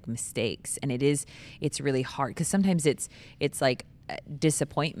say like mistakes, and it's really hard because sometimes it's like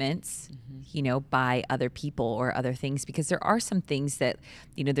disappointments, by other people or other things, because there are some things that,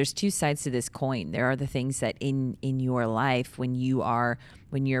 there's two sides to this coin. There are the things that in your life, when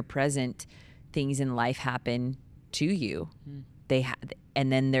you're present, things in life happen to you.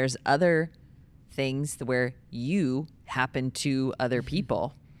 And then there's other things where you happen to other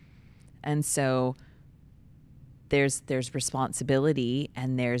people. And so there's responsibility,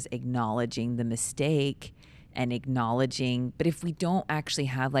 and there's acknowledging the mistake and acknowledging. But if we don't actually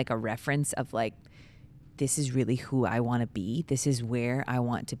have like a reference of like, this is really who I want to be, this is where I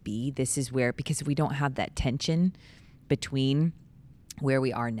want to be, this is where, because if we don't have that tension between where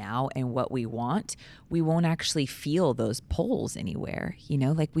we are now and what we want, we won't actually feel those pulls anywhere.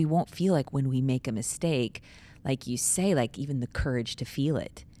 Like we won't feel like when we make a mistake, like you say, like even the courage to feel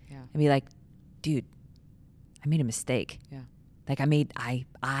it. Yeah. And be like, dude, I made a mistake. Yeah. Like I made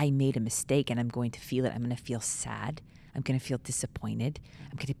a mistake, and I'm going to feel it. I'm going to feel sad. I'm going to feel disappointed.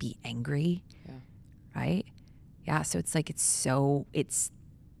 I'm going to be angry. Yeah. Right? Yeah. So it's like, it's so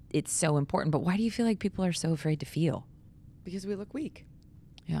important. But why do you feel like people are so afraid to feel? Because we look weak.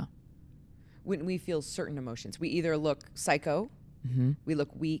 Yeah. When we feel certain emotions, we either look psycho, we look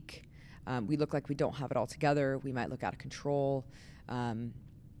weak, we look like we don't have it all together, we might look out of control,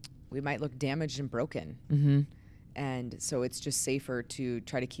 we might look damaged and broken. And so it's just safer to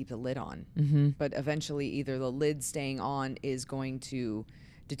try to keep the lid on. But eventually either the lid staying on is going to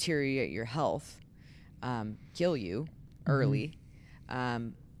deteriorate your health, kill you early,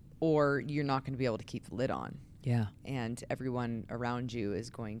 or you're not going to be able to keep the lid on. Yeah. And everyone around you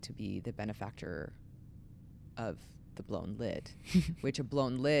is going to be the benefactor of the blown lid, which a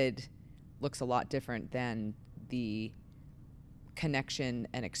blown lid looks a lot different than the connection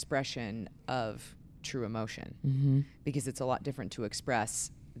and expression of true emotion, because it's a lot different to express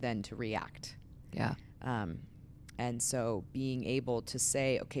than to react. Yeah. And so being able to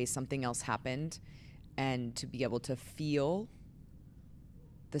say, okay, something else happened, and to be able to feel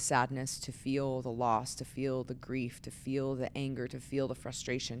the sadness, to feel the loss, to feel the grief, to feel the anger, to feel the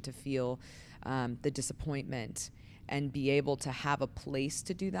frustration, to feel the disappointment, and be able to have a place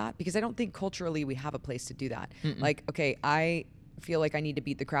to do that. Because I don't think culturally we have a place to do that. Like, okay, I feel like I need to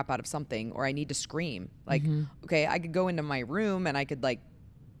beat the crap out of something, or I need to scream. Like, okay, I could go into my room and I could like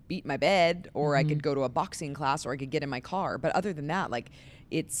beat my bed, or I could go to a boxing class, or I could get in my car. But other than that, like,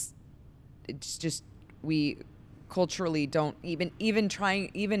 it's just, we culturally don't even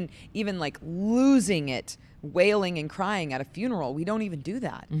like losing it, wailing and crying at a funeral. We don't even do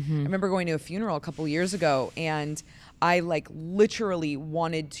that. I remember going to a funeral a couple years ago, and I like literally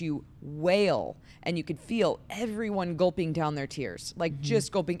wanted to wail, and you could feel everyone gulping down their tears, like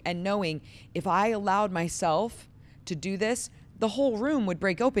just gulping, and knowing if I allowed myself to do this, the whole room would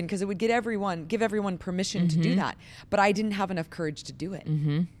break open because it would give everyone permission to do that. But I didn't have enough courage to do it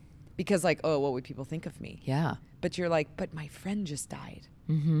because like, oh, what would people think of me? Yeah. But you're like, but my friend just died.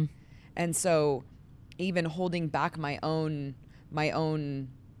 And so even holding back my own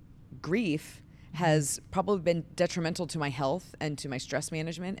grief has probably been detrimental to my health and to my stress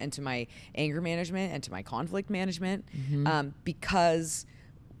management and to my anger management and to my conflict management, because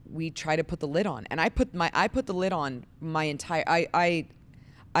we try to put the lid on. And I put the lid on my entire, I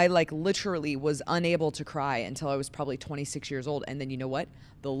like literally was unable to cry until I was probably 26 years old. And then you know what?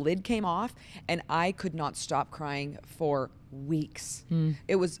 The lid came off and I could not stop crying for weeks.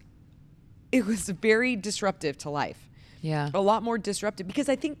 It was very disruptive to life. Yeah. A lot more disruptive, because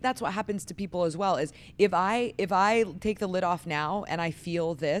I think that's what happens to people as well, is if I take the lid off now and I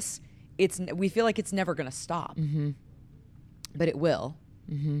feel this, we feel like it's never going to stop. But it will.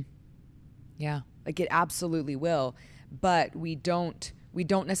 Yeah. Like it absolutely will, but we don't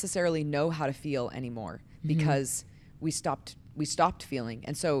necessarily know how to feel anymore because we stopped feeling,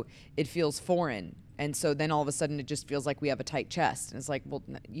 and so it feels foreign. And so then all of a sudden it just feels like we have a tight chest, and it's like, well,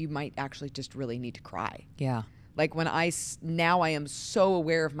 you might actually just really need to cry. Yeah. Like when now I am so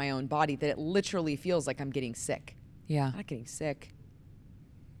aware of my own body that it literally feels like I'm getting sick. Yeah. I'm not getting sick.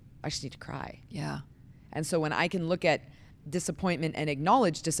 I just need to cry. Yeah. And so when I can look at disappointment and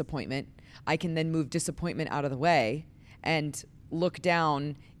acknowledge disappointment, I can then move disappointment out of the way and look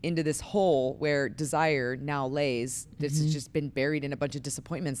down into this hole where desire now lays. This has just been buried in a bunch of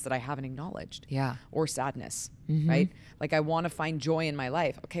disappointments that I haven't acknowledged. Yeah. Or sadness, right? Like I want to find joy in my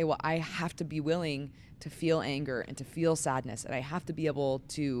life. Okay, well, I have to be willing to feel anger and to feel sadness, and I have to be able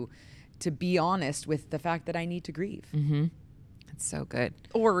to be honest with the fact that I need to grieve. That's so good.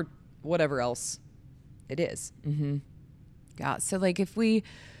 Or whatever else it is. Yeah. So like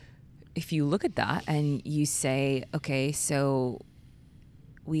if you look at that and you say, okay, so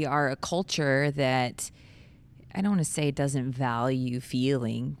we are a culture that, I don't want to say doesn't value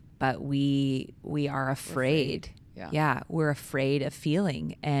feeling, but we are afraid. Yeah. We're afraid of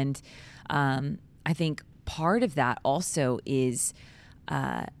feeling. And I think part of that also is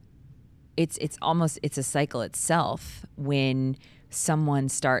it's a cycle itself. When someone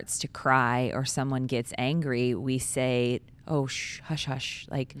starts to cry or someone gets angry, we say, oh, hush, hush,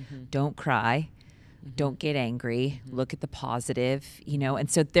 like don't cry. Don't get angry. Look at the positive,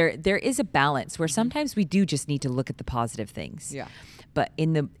 And so there is a balance where sometimes we do just need to look at the positive things. Yeah. But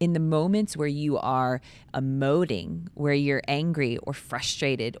in the moments where you are emoting, where you're angry or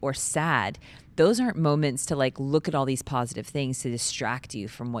frustrated or sad, those aren't moments to like look at all these positive things to distract you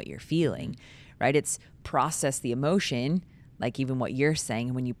from what you're feeling, right? It's process the emotion, like even what you're saying.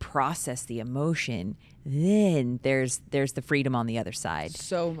 And when you process the emotion, then there's the freedom on the other side.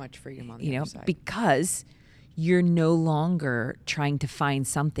 So much freedom on the other side. Because you're no longer trying to find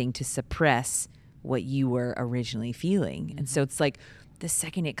something to suppress what you were originally feeling. And so it's like the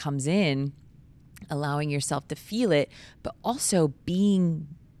second it comes in, allowing yourself to feel it, but also being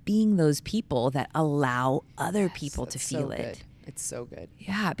those people that allow other people to feel it. Good. It's so good.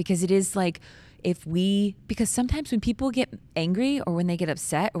 Yeah, because it is like because sometimes when people get angry or when they get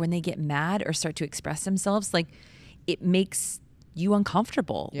upset or when they get mad or start to express themselves, like it makes you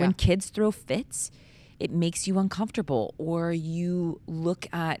uncomfortable. Yeah. When kids throw fits, it makes you uncomfortable. Or you look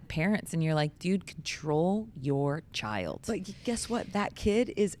at parents and you're like, dude, control your child. But guess what? That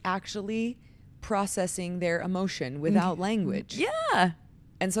kid is actually processing their emotion without language. Yeah.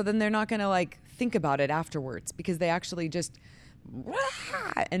 And so then they're not going to like think about it afterwards because they actually just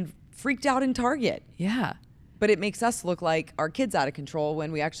and freaked out in Target. Yeah. But it makes us look like our kid's out of control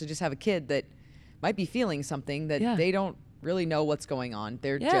when we actually just have a kid that might be feeling something that they don't really know what's going on.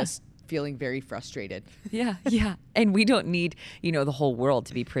 They're just feeling very frustrated. Yeah. Yeah. And we don't need, the whole world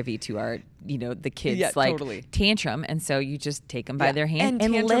to be privy to our, the kids totally. tantrum. And so you just take them by their hand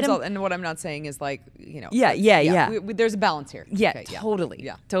and let them. And what I'm not saying is like, Yeah. There's a balance here. Yeah, Okay, totally.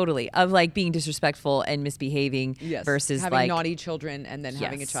 Yeah. Totally. Of like being disrespectful and misbehaving versus having like naughty children and then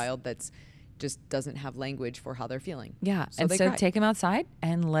having a Yes. child that's just doesn't have language for how they're feeling. Yeah. So and they so cry. take them outside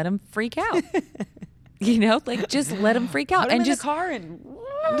and let them freak out. Like just let them freak out Put 'em and in just the car and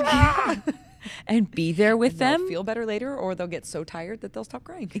and be there with they'll them. feel better later, or they'll get so tired that they'll stop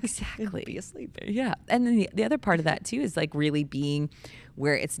crying. Exactly. Be asleep. Yeah. And then the other part of that too is like really being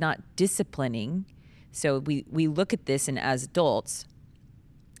where it's not disciplining. So we look at this and as adults,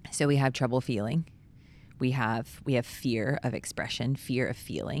 so we have trouble feeling. We have fear of expression, fear of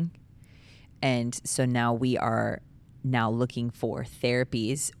feeling. And so now we are looking for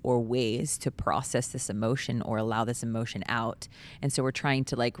therapies or ways to process this emotion or allow this emotion out. And so we're trying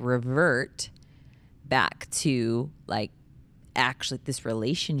to like revert back to like actually this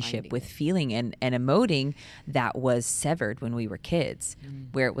relationship Finding with it. feeling and emoting that was severed when we were kids,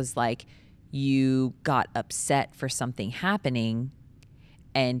 where it was like you got upset for something happening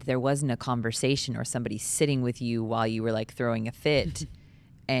and there wasn't a conversation or somebody sitting with you while you were like throwing a fit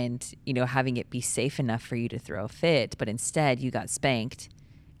and, you know, having it be safe enough for you to throw a fit. But instead you got spanked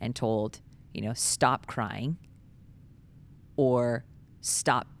and told, you know, stop crying or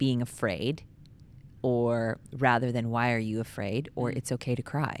stop being afraid, or rather than why are you afraid, or it's okay to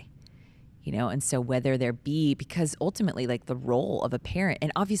cry. You know, and so whether there be, because ultimately like the role of a parent,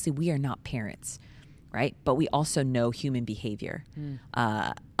 and obviously we are not parents, right? But we also know human behavior,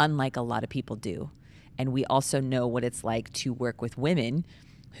 unlike a lot of people do. And we also know what it's like to work with women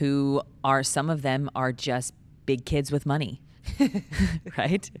who are, some of them are just big kids with money,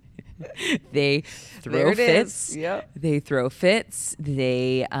 right? They throw There it fits. is. Yep. They throw fits.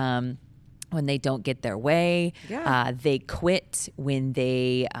 They, when they don't get their way, Yeah. they quit when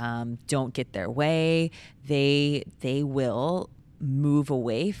they don't get their way. They will move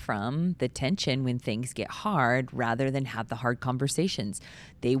away from the tension when things get hard rather than have the hard conversations.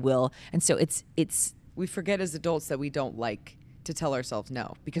 They will. And so it's We forget as adults that we don't like to tell ourselves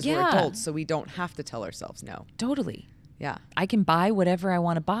no, because we're Yeah. adults, so we don't have to tell ourselves no. totally. Yeah. I can buy whatever I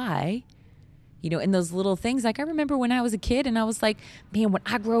want to buy, you know, in those little things. Like I remember when I was a kid and I was like, man, when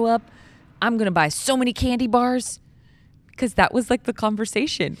I grow up, I'm going to buy so many candy bars. Because that was like the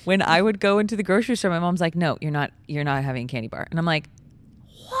conversation. When I would go into the grocery store, my mom's like, no, you're not having a candy bar. And I'm like,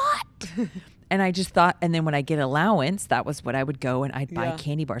 what? And I just thought, and then when I get allowance, that was what I would go and I'd buy Yeah.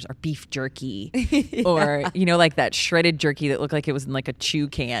 candy bars or beef jerky or, you know, like that shredded jerky that looked like it was in like a chew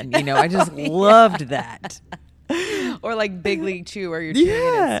can. You know, I just loved that. Or like Big League Chew, where you're chewing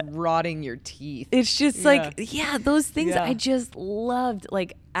Yeah. and it's rotting your teeth. It's just like, yeah, those things Yeah. I just loved,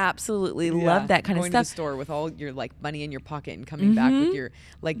 like absolutely Yeah. loved that kind Going of to the stuff. store with all your like money in your pocket and coming back with your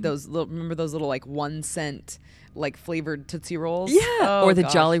like those little, remember those little like 1 cent like flavored Tootsie Rolls? Yeah. Oh, or the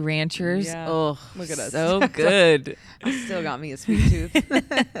gosh. Jolly Ranchers. Yeah. Oh, Look at us. so good. Still got me a sweet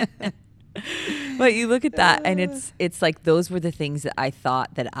tooth. But you look at that and it's like those were the things that I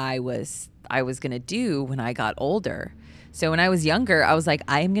thought that I was going to do when I got older. So when I was younger, I was like,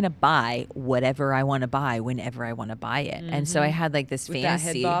 I am going to buy whatever I want to buy whenever I want to buy it. And so I had like this With that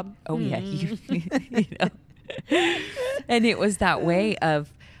fantasy. head bob? Oh yeah. You know. And it was that way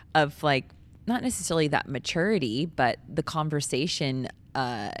of like, not necessarily that maturity, but the conversation,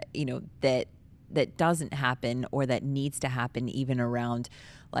 you know, that doesn't happen or that needs to happen even around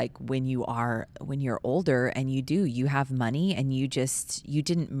like when you're older and you have money and you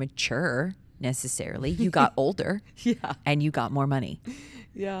didn't mature necessarily. You got older Yeah. and you got more money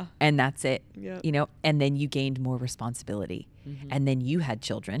Yeah. and that's it, Yeah. you know, and then you gained more responsibility and then you had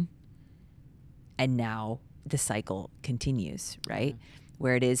children and now the cycle continues, right?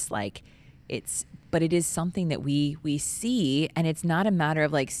 Where it is like, but it is something that we see, and it's not a matter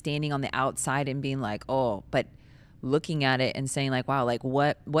of like standing on the outside and being like, oh, but looking at it and saying like, wow, like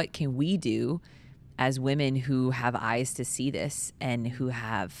what can we do as women who have eyes to see this and who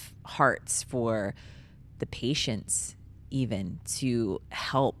have hearts for the patience even to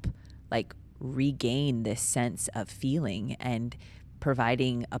help like regain this sense of feeling and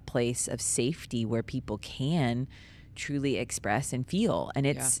providing a place of safety where people can truly express and feel. And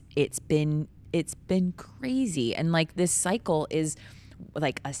it's been crazy. And like this cycle is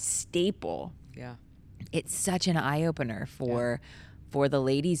like a staple. Yeah. It's such an eye opener for the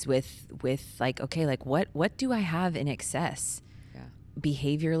ladies with like, okay, like what do I have in excess Yeah.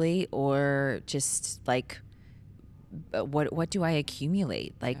 behaviorally, or just like what do I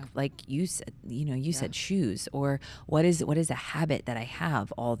accumulate? Like you said, you know, you said shoes, or what is a habit that I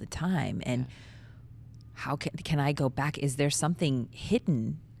have all the time, and how can I go back? Is there something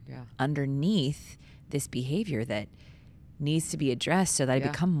hidden underneath this behavior that needs to be addressed so that I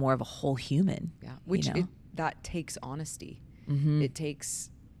become more of a whole human? Yeah. Which you know? that takes honesty. Mm-hmm. It takes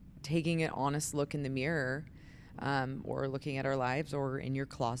taking an honest look in the mirror, or looking at our lives, or in your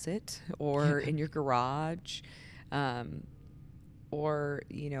closet, or in your garage, or,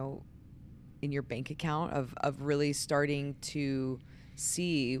 you know, in your bank account, of really starting to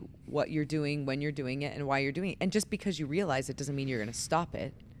see what you're doing, when you're doing it, and why you're doing it. And just because you realize it doesn't mean you're going to stop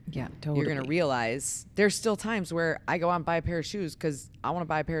it. Yeah, totally. You're going to realize there's still times where I go out and buy a pair of shoes because I want to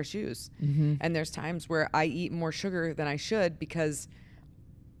buy a pair of shoes. Mm-hmm. And there's times where I eat more sugar than I should because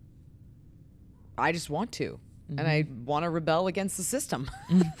I just want to. Mm-hmm. And I want to rebel against the system.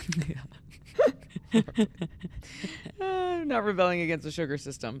 I'm not rebelling against the sugar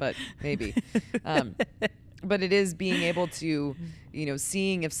system, but maybe. But it is being able to, you know,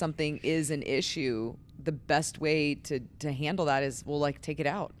 seeing if something is an issue the best way to handle that is, well, like, take it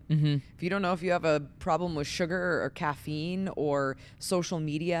out. Mm-hmm. If you don't know if you have a problem with sugar or caffeine or social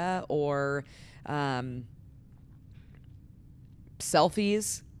media or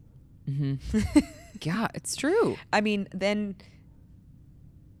selfies, Yeah, it's true. I mean, then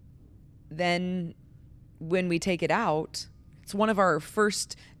when we take it out, it's one of our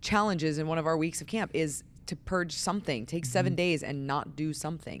first challenges in one of our weeks of camp is to purge something. Take 7 days and not do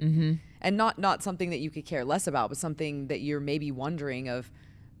something. And not something that you could care less about, but something that you're maybe wondering of,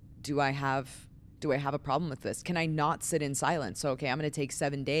 do I have a problem with this? Can I not sit in silence? So, okay, I'm going to take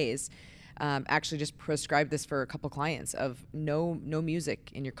 7 days. Actually just prescribed this for a couple clients of no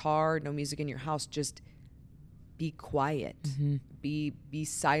music in your car, no music in your house. Just be quiet, be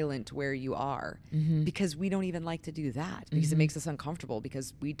silent where you are, because we don't even like to do that because it makes us uncomfortable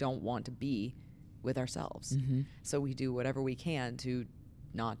because we don't want to be with ourselves. So we do whatever we can to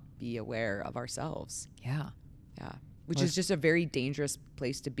not be aware of ourselves. Yeah. Yeah. Which is just a very dangerous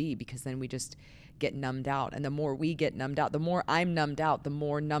place to be, because then we just get numbed out. And the more we get numbed out, the more I'm numbed out, the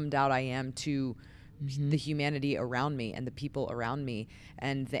more numbed out I am to the humanity around me and the people around me.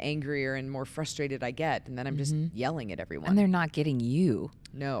 And the angrier and more frustrated I get. And then I'm just yelling at everyone. And they're not getting you.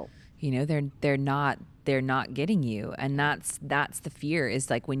 No. You know, they're not getting you. And that's the fear, is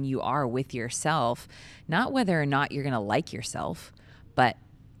like when you are with yourself, not whether or not you're going to like yourself, but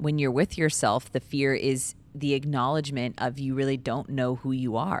when you're with yourself, the fear is the acknowledgement of you really don't know who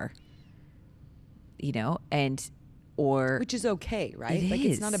you are, you know, which is okay, right? It like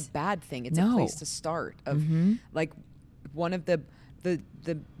is. It's not a bad thing. It's No. a place to start. Of like, one of the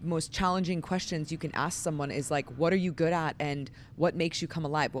most challenging questions you can ask someone is like, what are you good at and what makes you come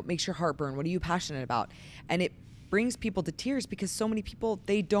alive? What makes your heart burn? What are you passionate about? And it brings people to tears because so many people,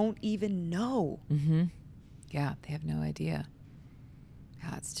 they don't even know. Yeah, they have no idea.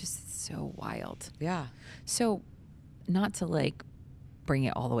 Yeah, it's just so wild. Yeah. So, not to like bring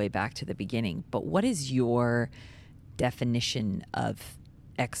it all the way back to the beginning, but what is your definition of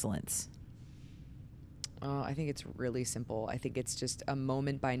excellence? I think it's really simple. I think it's just a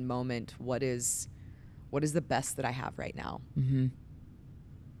moment by moment. What is the best that I have right now?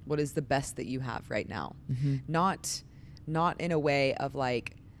 What is the best that you have right now? Not in a way of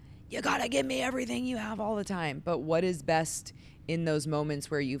like, you gotta give me everything you have all the time, but what is best in those moments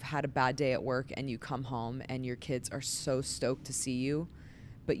where you've had a bad day at work and you come home and your kids are so stoked to see you,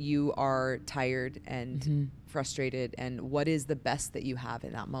 but you are tired and frustrated, and what is the best that you have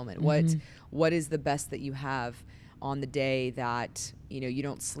in that moment? What is the best that you have on the day that, you know, you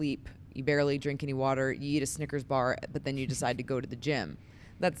don't sleep, you barely drink any water, you eat a Snickers bar, but then you decide to go to the gym?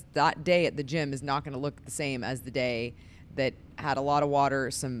 That day at the gym is not going to look the same as the day that had a lot of water,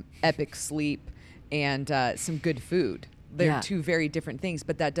 some epic sleep, and some good food. They're two very different things,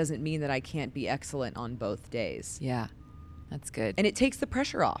 but that doesn't mean that I can't be excellent on both days. Yeah, that's good. And it takes the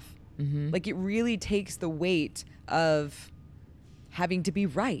pressure off. Like, it really takes the weight of having to be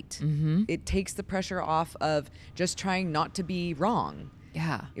right. It takes the pressure off of just trying not to be wrong.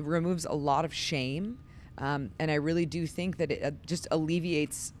 Yeah. It removes a lot of shame. And I really do think that it just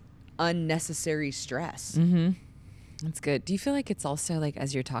alleviates unnecessary stress. That's good. Do you feel like it's also like,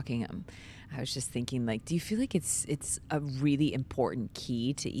 as you're talking, I was just thinking, like, do you feel like it's a really important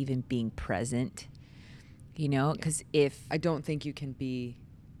key to even being present? You know, because I don't think you can be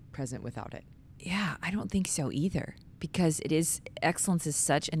present without it. Yeah, I don't think so either, because excellence is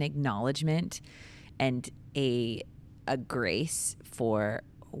such an acknowledgement and a grace for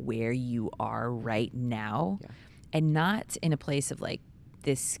where you are right now, and not in a place of like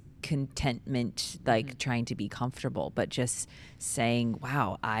this contentment, like trying to be comfortable, but just saying,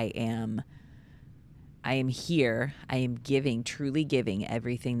 wow, I am here. I am truly giving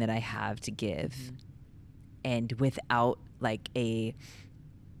everything that I have to give, and without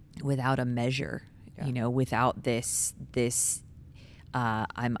a measure, you know, without this I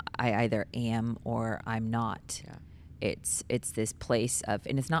either am or I'm not. It's this place of,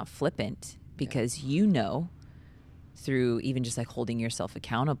 and it's not flippant, because you know, through even just like holding yourself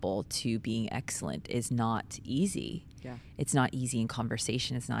accountable to being excellent is not easy. It's not easy in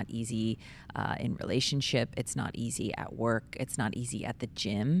conversation. It's not easy in relationship. It's not easy at work. It's not easy at the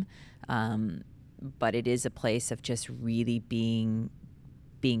gym. But it is a place of just really being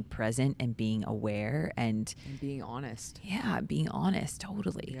present and being aware and being honest. Yeah, being honest,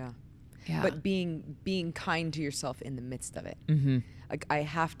 totally. Yeah. But being kind to yourself in the midst of it. Like, I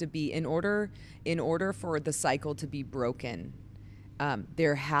have to be, in order for the cycle to be broken,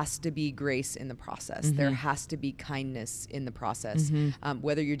 there has to be grace in the process. There has to be kindness in the process,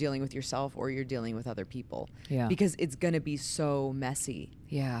 whether you're dealing with yourself or you're dealing with other people. Yeah. Because it's going to be so messy.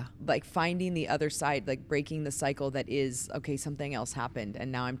 Yeah. Like finding the other side, like breaking the cycle that is, okay, something else happened,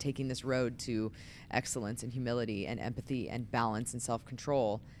 and now I'm taking this road to excellence and humility and empathy and balance and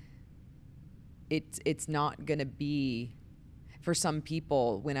self-control. It's not going to be, for some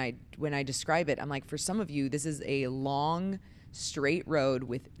people, when I describe it, I'm like, for some of you, this is a long, straight road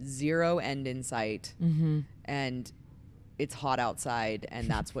with zero end in sight, and it's hot outside, and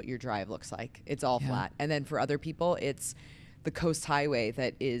that's what your drive looks like. It's all flat. And then for other people, it's the coast highway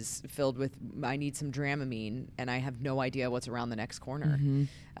that is filled with, I need some Dramamine, and I have no idea what's around the next corner.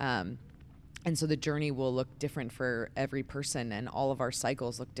 And so the journey will look different for every person, and all of our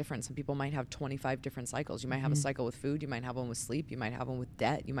cycles look different. Some people might have 25 different cycles. You might have a cycle with food. You might have one with sleep. You might have one with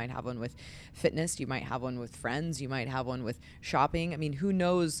debt. You might have one with fitness. You might have one with friends. You might have one with shopping. I mean, who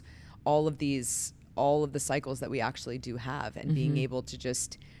knows all of the cycles that we actually do have, and being able to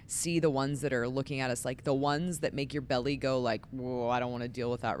just see the ones that are looking at us, like the ones that make your belly go like, whoa, I don't want to deal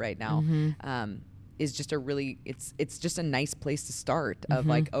with that right now. Is just a really, it's just a nice place to start of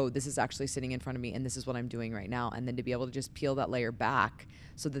like, oh, this is actually sitting in front of me, and this is what I'm doing right now. And then to be able to just peel that layer back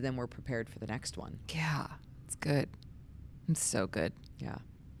so that then we're prepared for the next one. Yeah. It's good. It's so good. Yeah.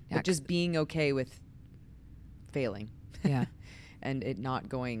 Yeah, But just being okay with failing. Yeah. And it not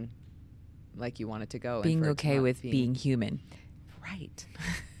going like you want it to go. and Being for it to okay not with being human. Right.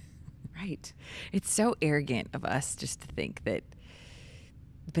 Right. It's so arrogant of us just to think that,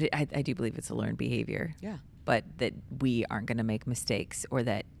 but I do believe it's a learned behavior. Yeah. But that we aren't going to make mistakes, or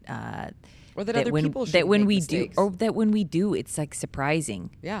that Or that other people should that when make we mistakes. do, or that when we do, it's like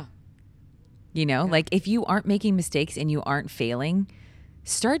surprising. Yeah. You know, like if you aren't making mistakes and you aren't failing,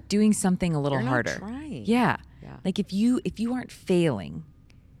 start doing something a little You're not harder. trying. Yeah. Yeah. Like if you aren't failing,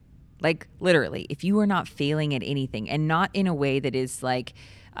 like literally, if you are not failing at anything, and not in a way that is like,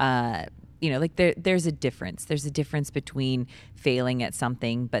 like there's a difference. There's a difference between failing at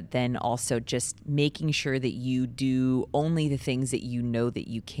something, but then also just making sure that you do only the things that you know that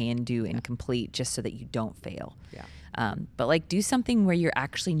you can do and complete, just so that you don't fail. Yeah. But like do something where you're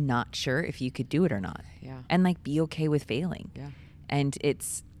actually not sure if you could do it or not. Yeah. And like be okay with failing. Yeah. And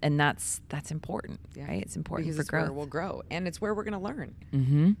that's important, Yeah. right? It's important Because for it's growth. where we'll grow, and it's where we're going to learn.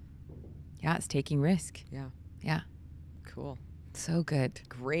 Mm-hmm. Yeah, it's taking risk. Yeah. Yeah. Cool. So good.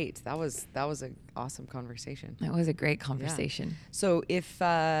 Great. That was an awesome conversation. That was a great conversation. So if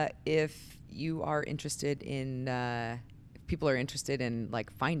you are interested in, if people are interested in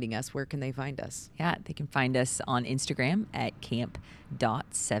like finding us, where can they find us? Yeah, they can find us on Instagram at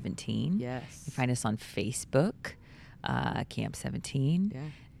camp.17. Yes. You can find us on Facebook, Camp17. Yeah.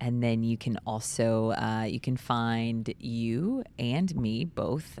 And then you can also, you can find you and me,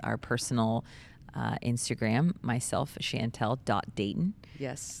 both our personal Instagram, myself, Chantel.Dayton.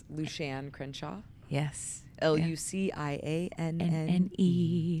 Yes. Lucianne Crenshaw. Yes. Lucianne.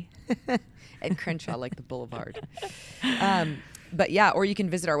 N-N-E. And Crenshaw, like the boulevard. But yeah, or you can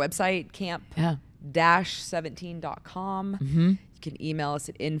visit our website, camp-17.com. You can email us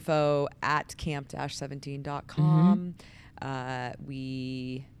at info@camp-17.com.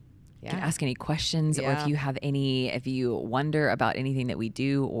 You can ask any questions, or Yeah. if you wonder about anything that we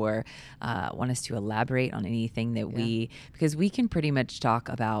do, or want us to elaborate on anything that because we can pretty much talk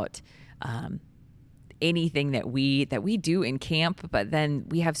about anything that we do in camp, but then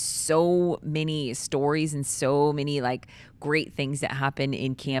we have so many stories and so many like great things that happen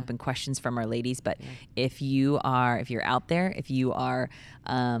in camp and questions from our ladies. But if you're out there, if you are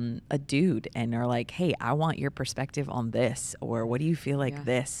a dude and are like, hey, I want your perspective on this, or what do you feel like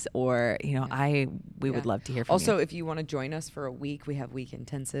this, or we would love to hear from you. Also, if you want to join us for a week, we have week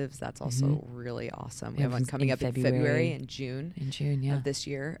intensives. That's also really awesome. We have one coming up in February and June. In June, yeah. Of this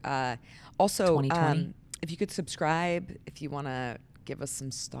year. Also, 2020. if you could subscribe, if you want to give us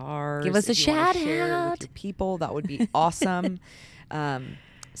some stars, Give us a if you wanna shout share it out. with your people, that would be awesome.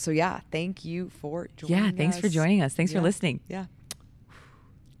 So yeah, thank you for joining us. Yeah, thanks for joining us. Thanks for listening. Yeah.